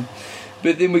amazing.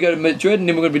 But then we go to Madrid, and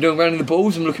then we're going to be doing Running the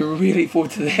Bulls. I'm looking really forward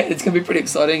to that. It's going to be pretty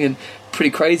exciting and pretty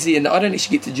crazy, and I don't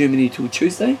actually get to Germany till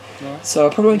Tuesday, so I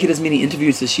probably won't get as many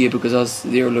interviews this year because I was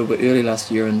there a little bit early last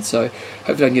year, and so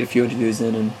hopefully I can get a few interviews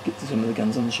in and get to some of the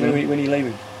guns on the show. When are you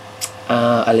leaving?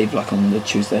 I leave on the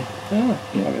Tuesday. I'll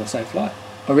be on the same flight.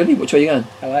 Oh really? Which way are you going?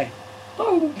 LA.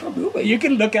 Oh, probably will be. You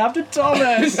can look after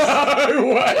Thomas.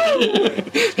 No way.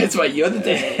 That's why you're the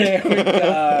dad. There we go.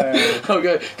 I'll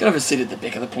go. Can I have a seat at the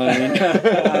back of the plane?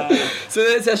 So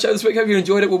that's our show this week. Hope you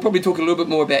enjoyed it. We'll probably talk a little bit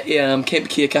more about Camp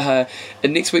Kia Kaha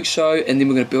in next week's show, and then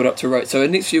we're going to build up to Rote. So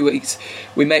in the next few weeks,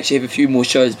 we may actually have a few more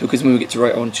shows because when we get to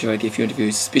Rote, I want to try to get a few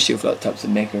interviews, especially with like types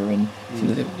of Macca and some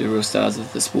of the real stars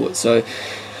of the sport. So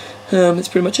that's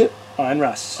pretty much it. I'm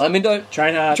Russ. I'm Endo.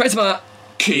 Train hard. Train smart.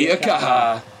 Kia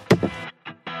kaha.